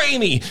betray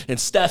me? And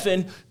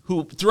Stefan,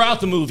 who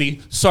throughout the movie,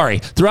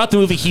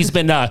 he's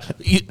been,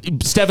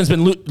 Stefan's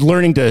been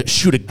learning to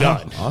shoot a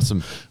gun. Oh,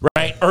 awesome.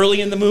 Right?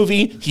 Early in the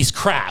movie, he's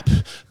crap.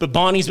 But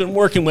Bonnie's been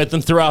working with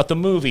him throughout the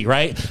movie,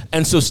 right?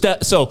 And so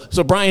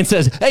Brian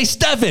says, hey,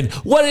 Stefan,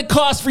 what did it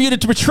cost for you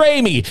to betray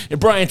me? And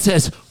Brian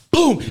says,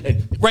 boom,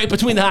 and right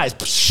between the eyes,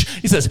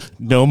 he says,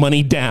 no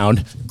money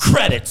down,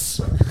 credits.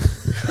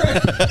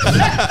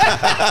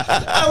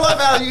 I love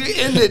how you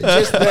ended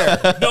just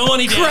there. No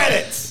money down.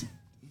 Credits.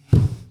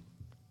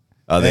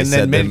 Oh, they And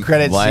said then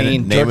mid-credit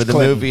scene, name George of the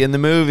Clinton. movie in the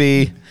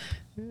movie.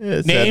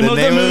 Name of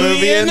the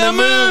movie in the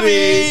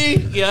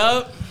movie.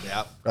 Yep.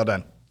 Well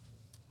done.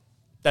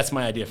 That's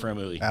my idea for a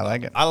movie. I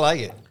like it. I like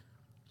it.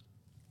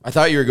 I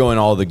thought you were going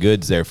all the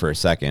goods there for a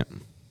second.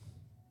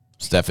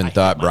 Stefan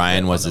thought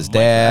Brian was his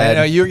dad. I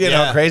know you were getting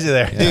all crazy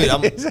there. Dude,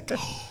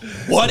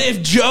 What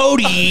if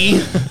Jody,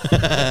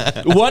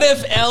 what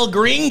if El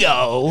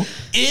Gringo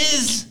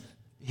is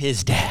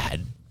his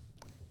dad?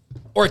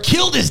 Or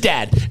killed his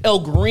dad? El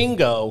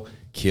Gringo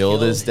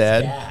Killed his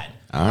dad?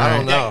 All I right.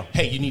 don't know.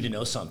 Hey, you need to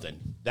know something.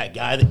 That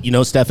guy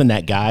that, Stefan,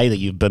 that guy that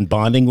you've been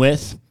bonding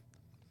with,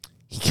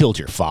 he killed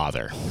your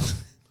father.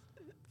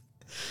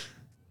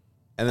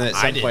 And then at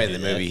some point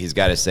in the movie, he's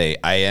got to say,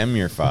 I am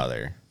your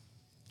father.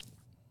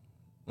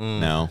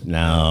 No.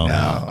 No.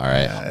 All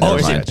right. Oh, Never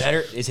is mind. it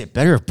better? Is it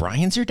better if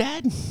Brian's your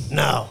dad?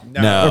 No.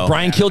 No. Or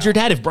Brian killed your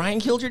dad? If Brian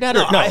killed your dad?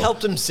 Or no? I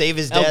helped him save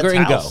his El dad's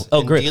Gringo. house El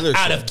and Gringo. dealership.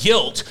 Out of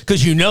guilt,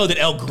 because you know that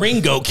El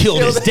Gringo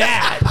killed his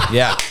dad.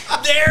 Yeah.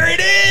 There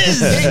it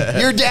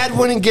is. Your dad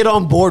wouldn't get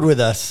on board with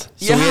us,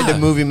 so we had to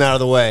move him out of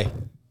the way.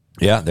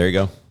 Yeah, there you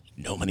go.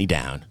 No money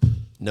down.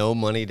 No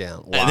money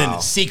down. Wow. And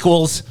then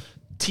sequels,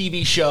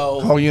 TV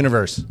show, Whole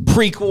universe.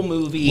 prequel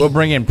movie. We'll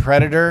bring in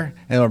Predator,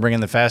 and we'll bring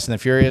in the Fast and the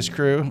Furious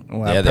crew.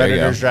 We'll have Yeah, there you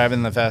Predators go.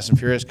 driving the Fast and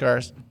Furious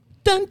cars.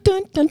 Dun,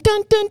 dun, dun,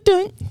 dun, dun,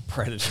 dun.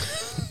 Predator.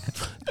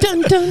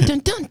 Dun, dun, dun,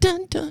 dun,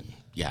 dun, dun.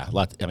 Yeah,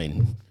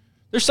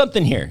 there's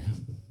something here.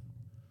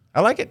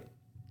 I like it.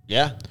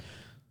 Yeah.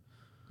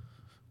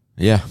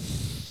 Yeah.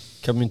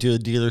 Coming to a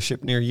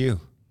dealership near you.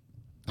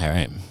 All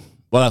right.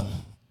 Well,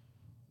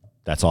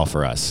 that's all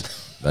for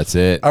us. That's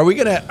it. Are we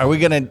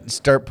gonna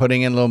start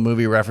putting in little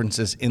movie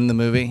references in the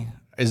movie?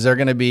 Is there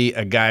gonna be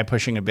a guy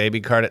pushing a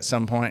baby cart at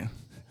some point?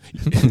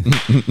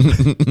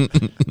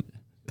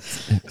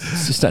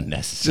 It's just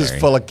unnecessary. Just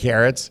full of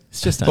carrots.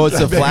 It's just Well, it's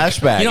a unnecessary.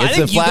 flashback. I It's a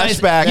think you guys-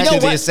 flashback you know to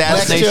the what?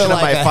 assassination Let's do of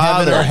like my a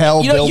heaven or father.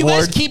 hell You guys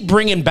billboard. keep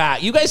bringing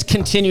back. You guys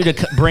continue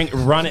to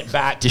run it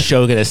back to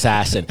Shogun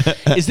Assassin.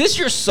 Is this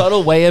your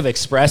subtle way of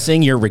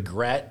expressing your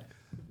regret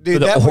for the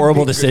that would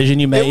horrible be decision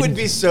you made? It would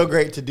be so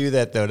great to do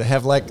that, though, to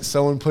have like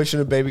someone pushing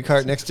a baby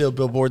cart next to a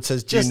billboard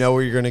says, "Do you know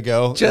where you're going to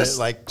go?" Just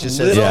says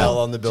little- hell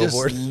on the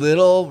billboard. Just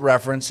little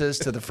references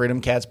to the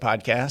Freedom Cats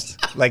podcast,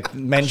 like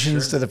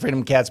mentions to the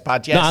Freedom Cats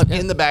podcast No,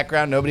 in the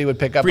background. Nobody would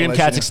pick up. Freedom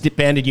unless Cats you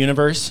Expanded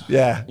Universe. knew.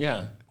 Yeah.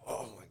 Yeah.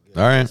 All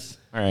right.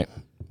 All right.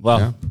 Well,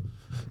 Yeah.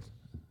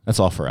 that's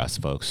all for us,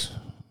 folks.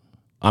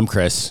 I'm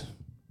Chris.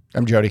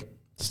 I'm Jody.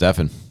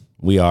 Stefan.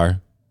 We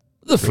are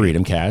the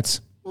Freedom Cats.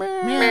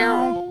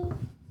 Meow.